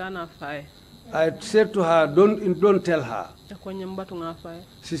 I said to her, don't tell her.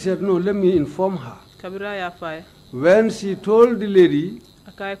 She said, no, let me inform her. When she told the lady,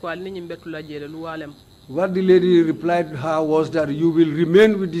 what the lady replied to her was that you will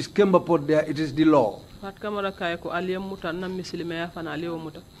remain with this kemba pot there, it is the law. Fat Camara told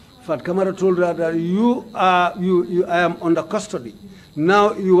her that I am under custody.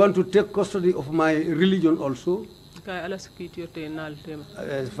 Now you want to take custody of my religion also? Fat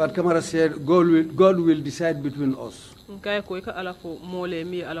Camara said, God will decide between us. I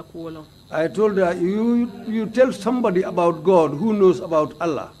told her, you tell somebody about God who knows about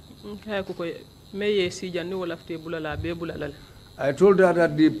Allah. I told her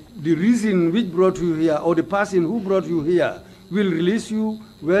that the reason which brought you here, or the person who brought you here, will release you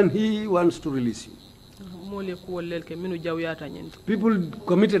when he wants to release you. People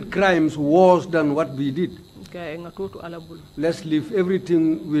committed crimes worse than what we did. Let's leave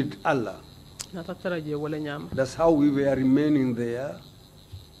everything with Allah. That's how we were remaining there.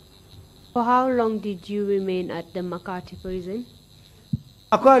 For how long did you remain at the Makati prison?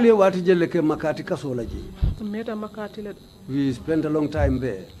 We spent a long time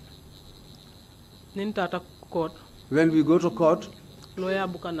there. When we go to court,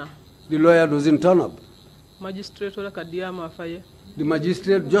 the lawyer doesn't turn up. The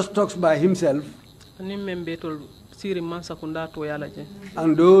magistrate just talks by himself.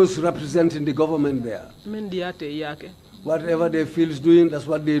 And those representing the government there, whatever they feel is doing, that's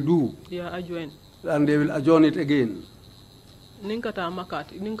what they do. And they will adjourn it again. When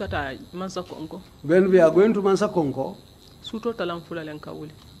we are going to Mansa Konko,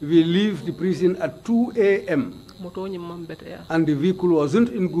 we leave the prison at 2 a.m. and the vehicle wasn't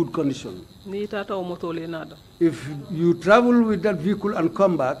in good condition. If you travel with that vehicle and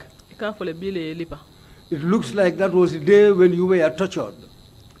come back, it looks like that was the day when you were tortured.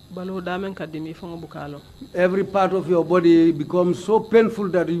 Every part of your body becomes so painful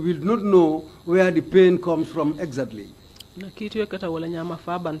that you will not know where the pain comes from exactly.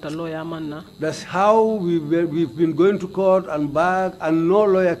 That's how we've been going to court and back, and no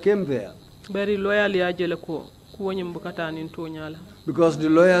lawyer came there. Because the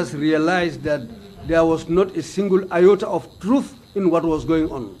lawyers realized that there was not a single iota of truth in what was going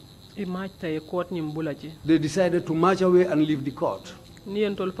on. They decided to march away and leave the court.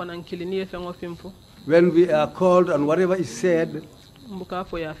 When we are called and whatever is said, we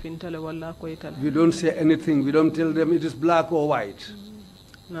don't say anything. We don't tell them it is black or white.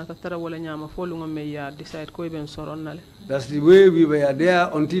 That's the way we were there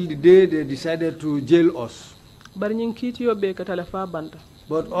until the day they decided to jail us. But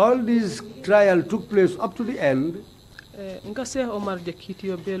all this trial took place up to the end.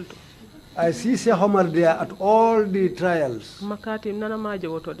 I see Sheikh Omar there at all the trials.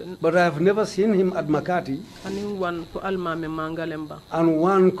 But I have never seen him at Makati. And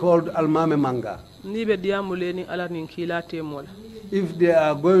one called Almame Manga. If they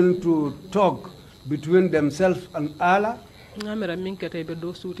are going to talk between themselves and Allah, I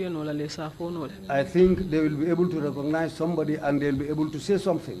think they will be able to recognize somebody and they'll be able to say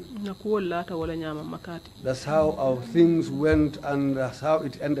something. That's how our things went and that's how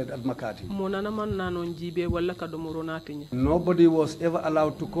it ended at Makati. Nobody was ever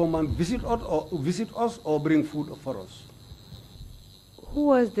allowed to come and visit us or bring food for us. Who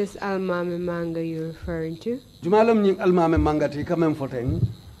was this Almame Manga you're referring to? Almame Manga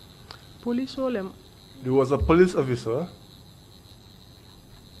Police. He was a police officer.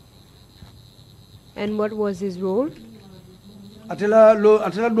 And what was his role? Atela do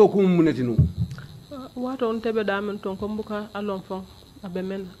kum munetinu. What on tebe damen ton kombuka alonfong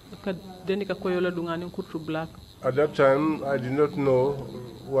abemen ka denika koyola dungani kutu black. At that time, I did not know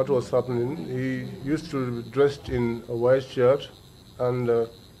what was happening. He used to be dressed in a white shirt and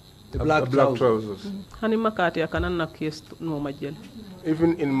black trousers. Hani Makati akanana case no majel.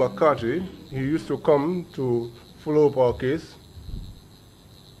 Even in Makati, he used to come to follow up our case.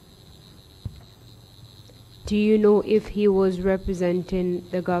 Do you know if he was representing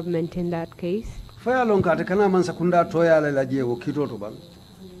the government in that case?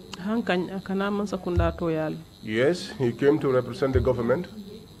 Yes, he came to represent the government.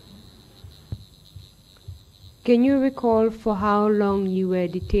 Can you recall for how long you were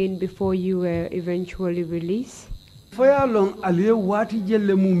detained before you were eventually released? For how long aliye wati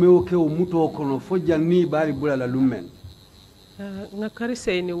jelle mu meoke o muto kono fo janni bari bulala lumen.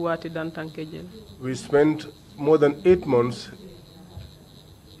 We spent more than 8 months.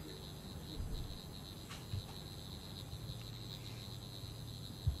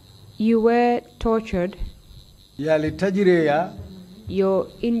 You were tortured. Your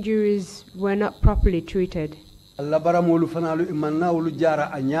injuries were not properly treated. And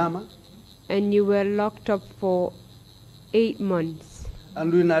you were locked up for 8 months.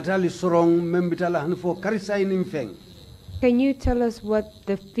 Can you tell us what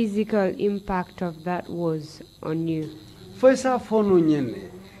the physical impact of that was on you? What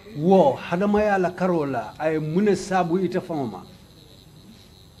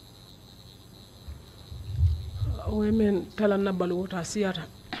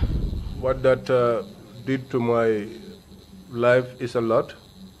that did to my life is a lot.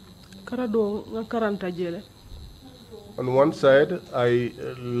 On one side, I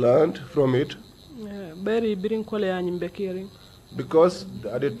learned from it. Because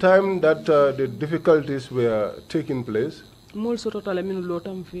at the time that the difficulties were taking place,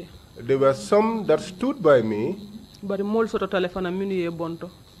 there were some that stood by me, but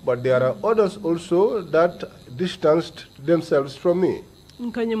there are others also that distanced themselves from me.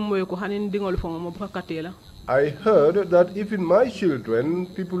 I heard that even my children,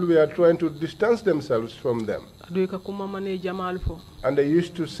 people were trying to distance themselves from them. And they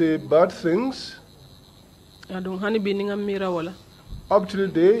used to say bad things. Up till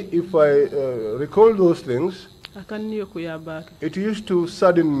today, if I recall those things, it used to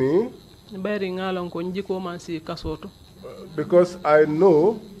sadden me. Because I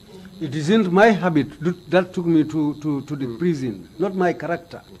know it isn't my habit that took me to the prison, not my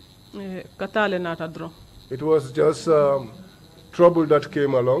character. It was just trouble that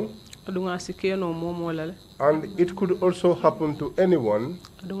came along. And it could also happen to anyone.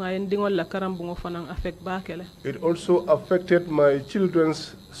 It also affected my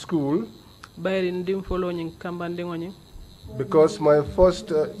children's school. Because my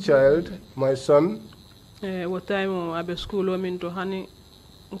first child, my son,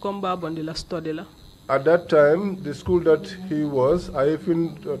 At that time, the school that he was, I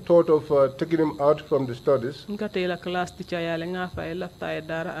even thought of taking him out from the studies. Class teacher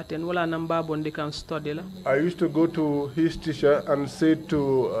I used to go to his teacher and say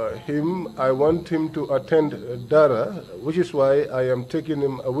to him, I want him to attend Dara, which is why I am taking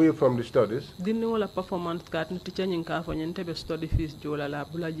him away from the studies. Performance study fees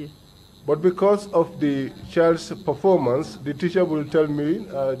But because of the child's performance, the teacher will tell me,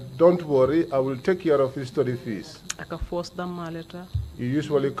 don't worry, I will take care of his study fees. He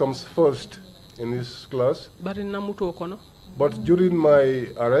usually comes first in his class. But during my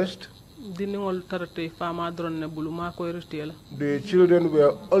arrest, the children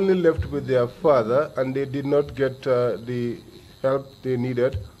were only left with their father and they did not get the help they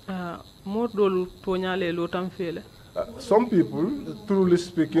needed. Some people, truly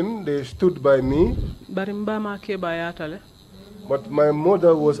speaking, they stood by me. But my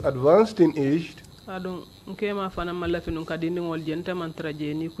mother was advanced in age.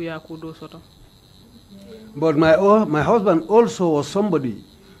 But my husband also was somebody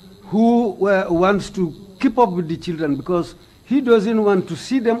who wants to keep up with the children because he doesn't want to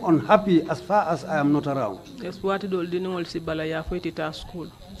see them unhappy as far as I am not around.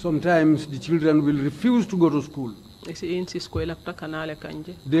 Sometimes the children will refuse to go to school. They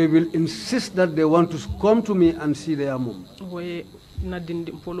will insist that they want to come to me and see their mom.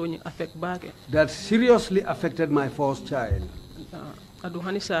 That seriously affected my first child.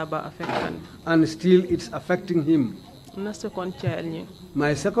 And still it's affecting him.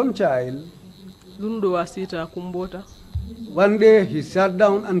 My second child, one day he sat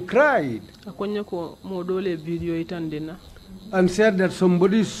down and cried and said that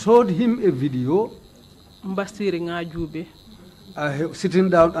somebody showed him a video, sitting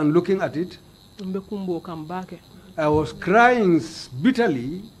down and looking at it. I was crying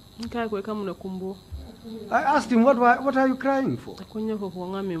bitterly. I asked him, what are you crying for?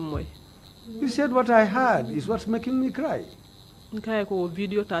 He said, what I heard is what's making me cry.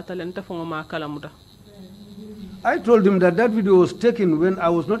 I told him that video was taken when I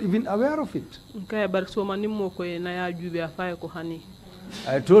was not even aware of it.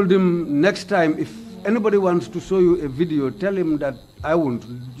 I told him, next time, if anybody wants to show you a video, tell him that I won't,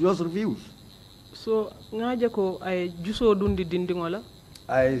 just refuse. So,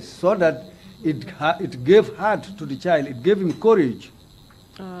 I saw that it gave heart to the child, it gave him courage.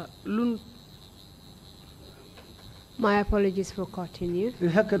 My apologies for cutting you.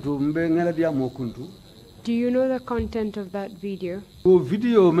 Do you know the content of that video?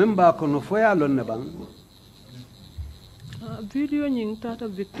 Video nying tata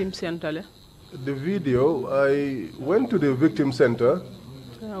victim center. The video, I went to the victim center.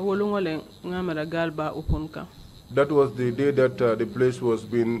 That was the day that the place was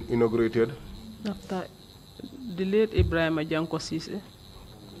being inaugurated. After the late Ibrahim Janko Sise.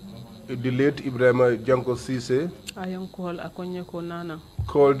 The late Ibrahim Janko Sise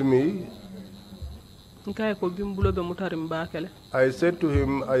called me. I said to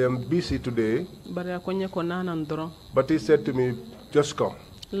him, I am busy today. But he said to me, just come.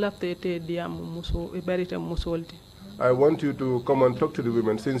 I want you to come and talk to the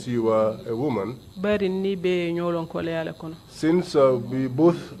women since you are a woman. Since we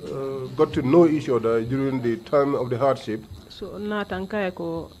both got to know each other during the time of the hardship.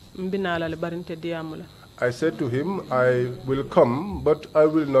 I said to him, I will come, but I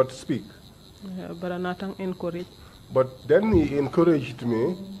will not speak. But then he encouraged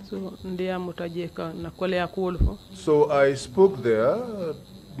me. So I spoke there,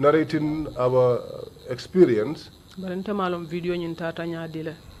 narrating our experience.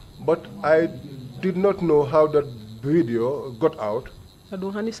 But I did not know how that video got out.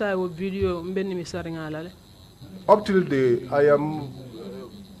 Up till day, I am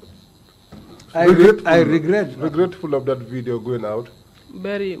regretful of that video going out.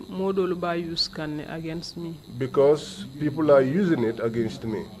 Against me. Because people are using it against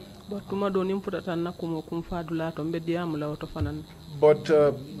me. But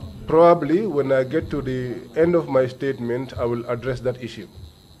probably when I get to the end of my statement, I will address that issue.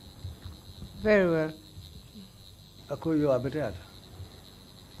 Very well.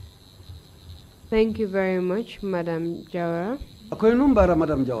 Thank you very much, Madam Jawara.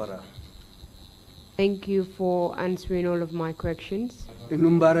 Thank you for answering all of my questions.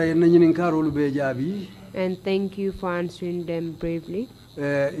 And thank you for answering them bravely.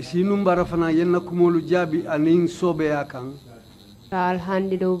 I'll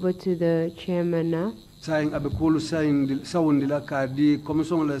hand it over to the chairman now.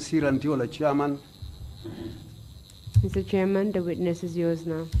 Mr. Chairman, the witness is yours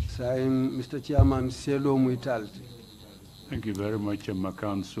now. Saying, Mr. Chairman, selo muitalti. Thank you very much,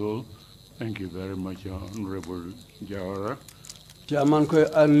 Council. Thank you very much, Honorable Jawara. Chairman ko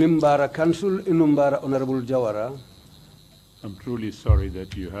Limbara Council inumbara Honorable Jawara. I'm truly sorry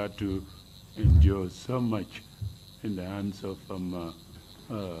that you had to endure so much in the hands of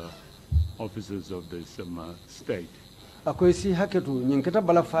officers of this state. Akoy si haketu nyinkata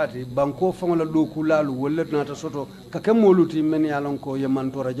balafati banko fangola do kulalu wolle nata soto kakemoluti men yalon ko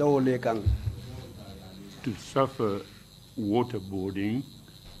yemantora jawole kan. To suffer waterboarding,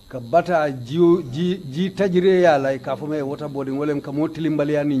 kabata ji tajire yala ka fome waterboarding wolem kamoti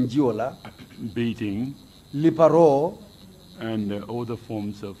limbaliani njiola, beating, liparo, and other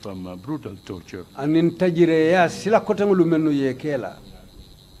forms of brutal torture. Anin tajire ya sila kotengulu menu yekela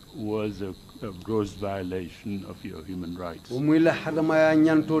was a gross violation of your human rights. I'm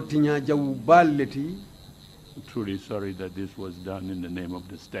truly sorry that this was done in the name of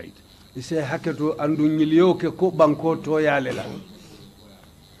the state. If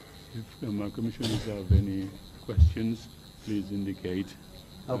commissioners have any questions, please indicate.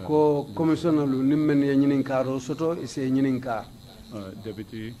 Deputy,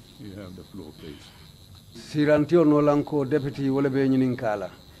 you have the floor, please. Sirantio Nolanko, Deputy Wolebe Nyininkala.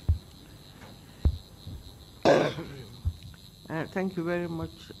 Thank you very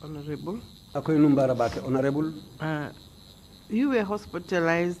much, Honorable. Honorable. You were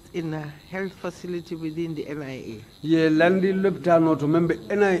hospitalized in a health facility within the NIA.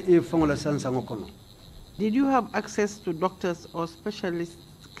 Did you have access to doctors or specialist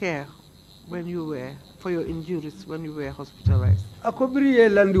care when you were, for your injuries when you were hospitalized? Akobiri ye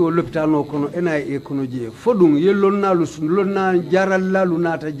landi o lopitano kono NIA kono je fodum ye lonna jaral la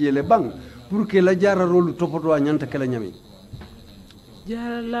lunata jele bang pour que la jara rolu topoto anyanta kala nyami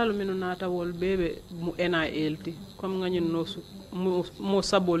jaral la lu minu nata wol bebe mu NIA ti comme ngani nosu mo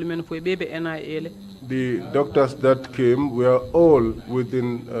sabol men fo bebe NIA le. The doctors that came were all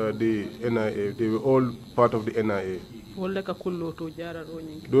within the NIA. They were all part of the NIA.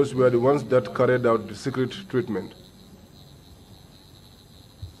 Those were the ones that carried out the secret treatment.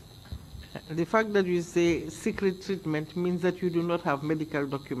 The fact that you say secret treatment means that you do not have medical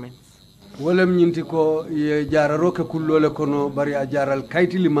documents. Wolem nyinti ko ye jararo ke kullole kono bari a jaral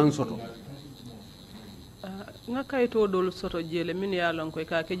kayti liman soto. Nga kayto dol soto jele min ya lon ko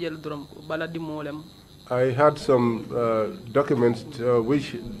ka ke jel drum ko bala di molem. I had some documents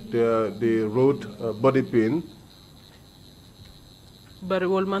which they wrote body pain. But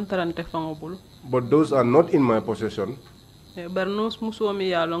those are not in my possession. But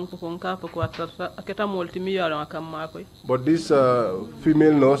this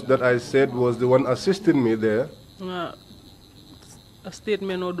female nurse that I said was the one assisting me there. A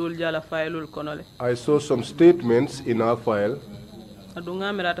statement I saw some statements in our file. And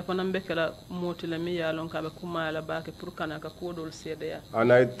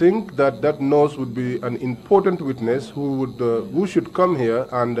I think that that nurse would be an important witness who should come here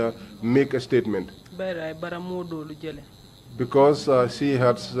and make a statement. Because she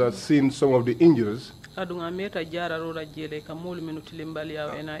had seen some of the injuries. And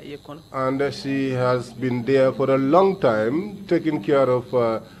she has been there for a long time, taking care of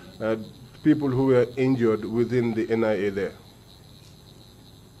people who were injured within the NIA there.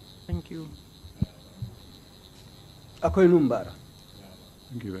 Thank you. Thank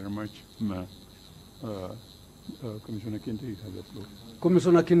you very much. Commissioner Kinte, you have the floor.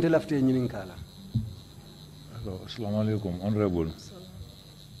 Commissioner Kinte lafte nyininkala. Hello, assalamu alaikum, honorable.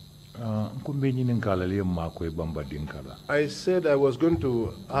 I said I was going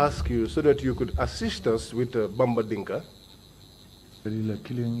to ask you so that you could assist us with Bamba Dinka.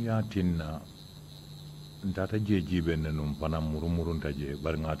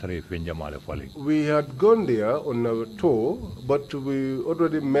 We had gone there on a tour, but we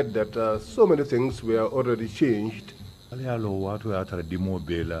already met that so many things were already changed. God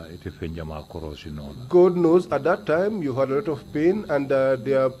knows at that time you had a lot of pain, and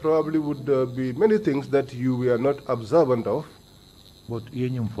there probably would be many things that you were not observant of. But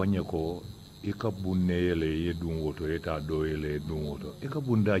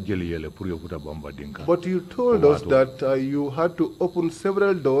but you told us that you had to open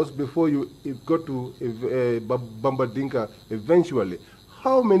several doors before you got to Bamba Dinka eventually.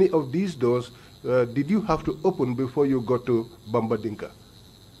 How many of these doors did you have to open before you got to Bamba Dinka?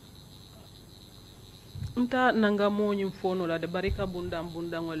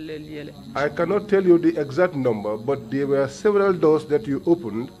 I cannot tell you the exact number, but there were several doors that you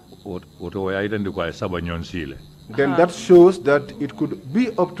opened. Then that shows that it could be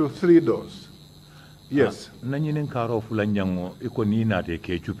up to 3 doors. Yes.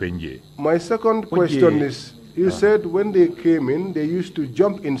 My second question is, you said when they came in, they used to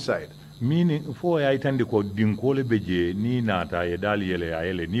jump inside. Meaning, for I tend to call Dinkole Beje, ni nata, yedali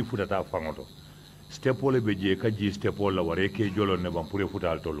yele, ni futata fangoto. Stepole Beje, kaji stepola, wareke jolo nevampure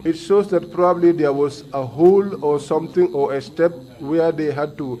futal tolo. It shows that probably there was a hole or something or a step where they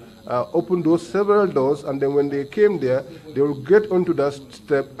had to open those several doors, and then when they came there, they would get onto that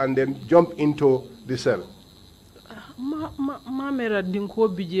step and then jump into the cell. Mera dinko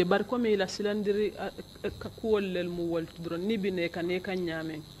bije bar ko me la silandiri ka kuwol mu woltudro ni bine kaneka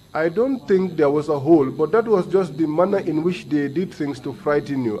nyame. I don't think there was a hole, but that was just the manner in which they did things to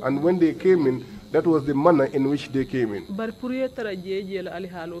frighten you. And when they came in, that was the manner in which they came in. But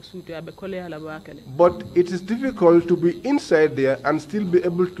it is difficult to be inside there and still be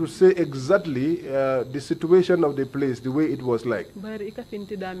able to say exactly the situation of the place, the way it was like.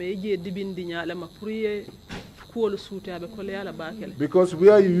 Because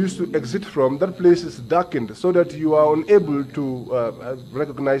where you used to exit from, that place is darkened so that you are unable to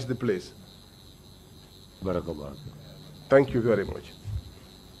recognize the place. Thank you very much.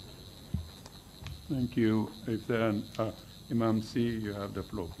 Thank you. If then, Imam C, you have the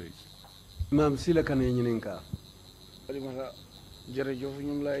floor, please. Imam C, la kane nyininka. Jërëjëf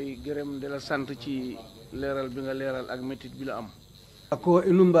ñu ngi lay gërëm de la sant ci leeral bi nga leeral ak métit bi la am. Ako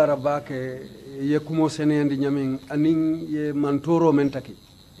inumbara bake ye kumo senendi nyamin anin ye mantoro mentaki.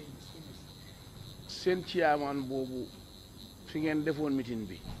 Seen chairman boobu fi ngeen defoon meeting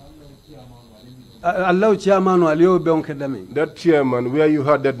bi. Allah chairman aliyo beonke dame. That chairman where you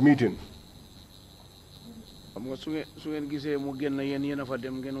had that meeting. Su ngeen gisee mu génn yéen fa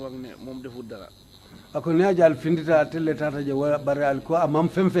dem ngeen wax ne moom deful dara. Ako ne ajal findita tele tata je bare al ko amam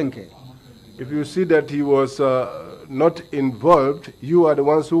femfenke. If you see that he was not involved, you are the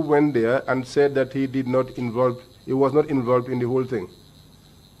ones who went there and said that he was not involved in the whole thing.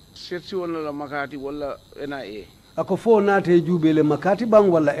 Seetsi woon la Makati wala NIA. Ako fo nate jubele Makati bang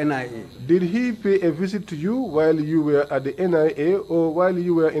wala NIA. Did he pay a visit to you while you were at the NIA or while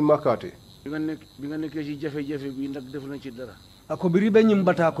you were in Makati? Bi nga nekkee ci jafe-jafe bi ndax def na ci dara. Ako biribe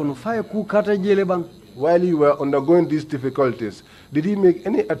nyimbata kono faye ku kata jele bang. While you were undergoing these difficulties, did he make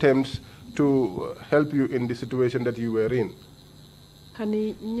any attempts to help you in the situation that you were in?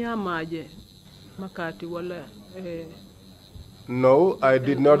 Hani nyamaje Makati wala No, I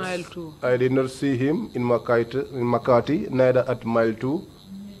did not. I did not see him in Makati, neither at mile 2.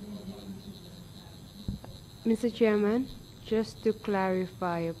 Mr. Chairman, just to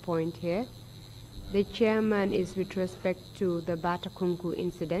clarify a point here, the chairman is with respect to the Batakunku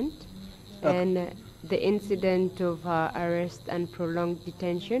incident, and the incident of arrest and prolonged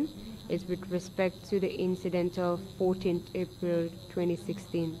detention is with respect to the incident of 14th April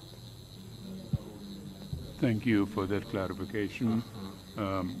 2016. Thank you for that clarification.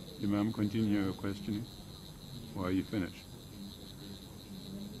 Imam, continue your questioning. Or are you finished?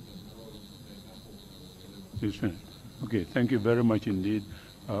 He's finished. Okay, thank you very much indeed.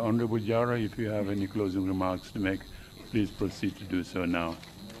 Honorable Jawara, if you have any closing remarks to make, please proceed to do so now.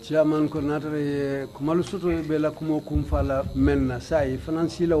 Chairman coordinator kumalu soto bela kumo kumfala menna sai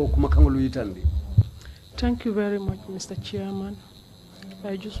financiala o kumakangulu yitandi. Thank you very much, Mr. Chairman.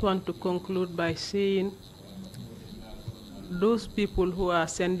 I just want to conclude by saying those people who are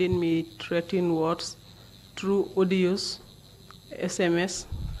sending me threatening words through audios, SMS,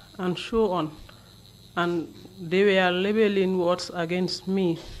 and so on, and they were labeling words against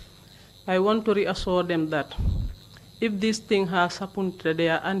me, I want to reassure them that if this thing has happened to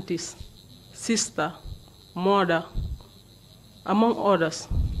their aunties, sister, mother, among others,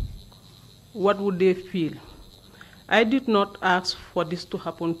 what would they feel? I did not ask for this to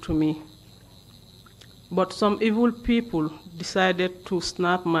happen to me, but some evil people decided to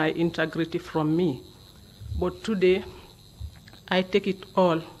snap my integrity from me. But today, I take it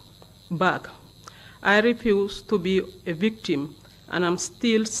all back. I refuse to be a victim, and I'm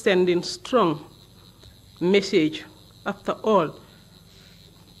still sending strong message after all,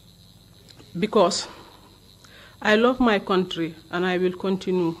 because I love my country and I will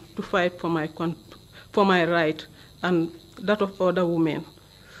continue to fight for my right and that of other women.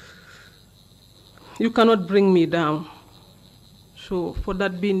 You cannot bring me down. So for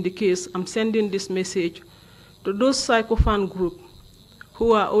that being the case, I'm sending this message to those psychophant groups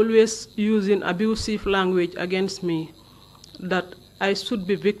who are always using abusive language against me, that I should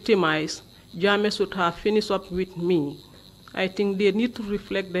be victimized. Jammeh should have finished up with me. I think they need to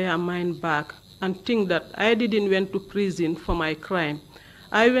reflect their mind back and think that I didn't went to prison for my crime.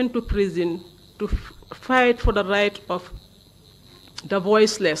 I went to prison to fight for the right of the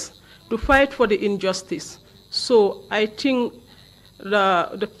voiceless, to fight for the injustice. So I think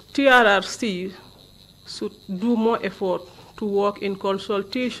the TRRC should do more effort to work in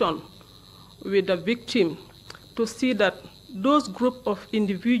consultation with the victim to see that those group of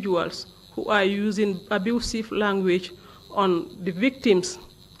individuals who are using abusive language on the victims,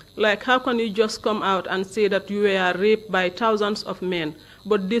 like how can you just come out and say that you were raped by thousands of men,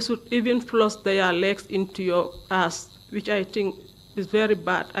 but they should even thrust their legs into your ass, which I think is very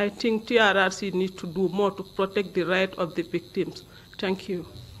bad. I think TRRC needs to do more to protect the right of the victims. Thank you.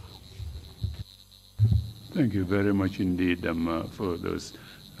 Thank you very much indeed for those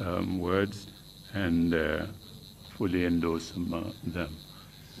words, and fully endorse them.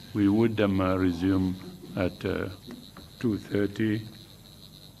 We would resume at 2:30.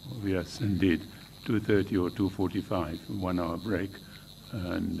 Yes, indeed, 2:30 or 2:45, 1 hour break.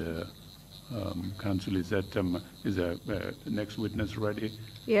 And Council, is the next witness ready?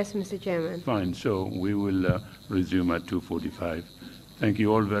 Yes, Mr. Chairman. Fine, so we will resume at 2:45. Thank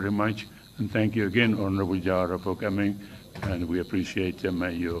you all very much, and thank you again, Honorable Jawara, for coming, and we appreciate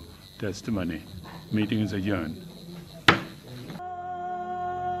your testimony. Meeting is adjourned.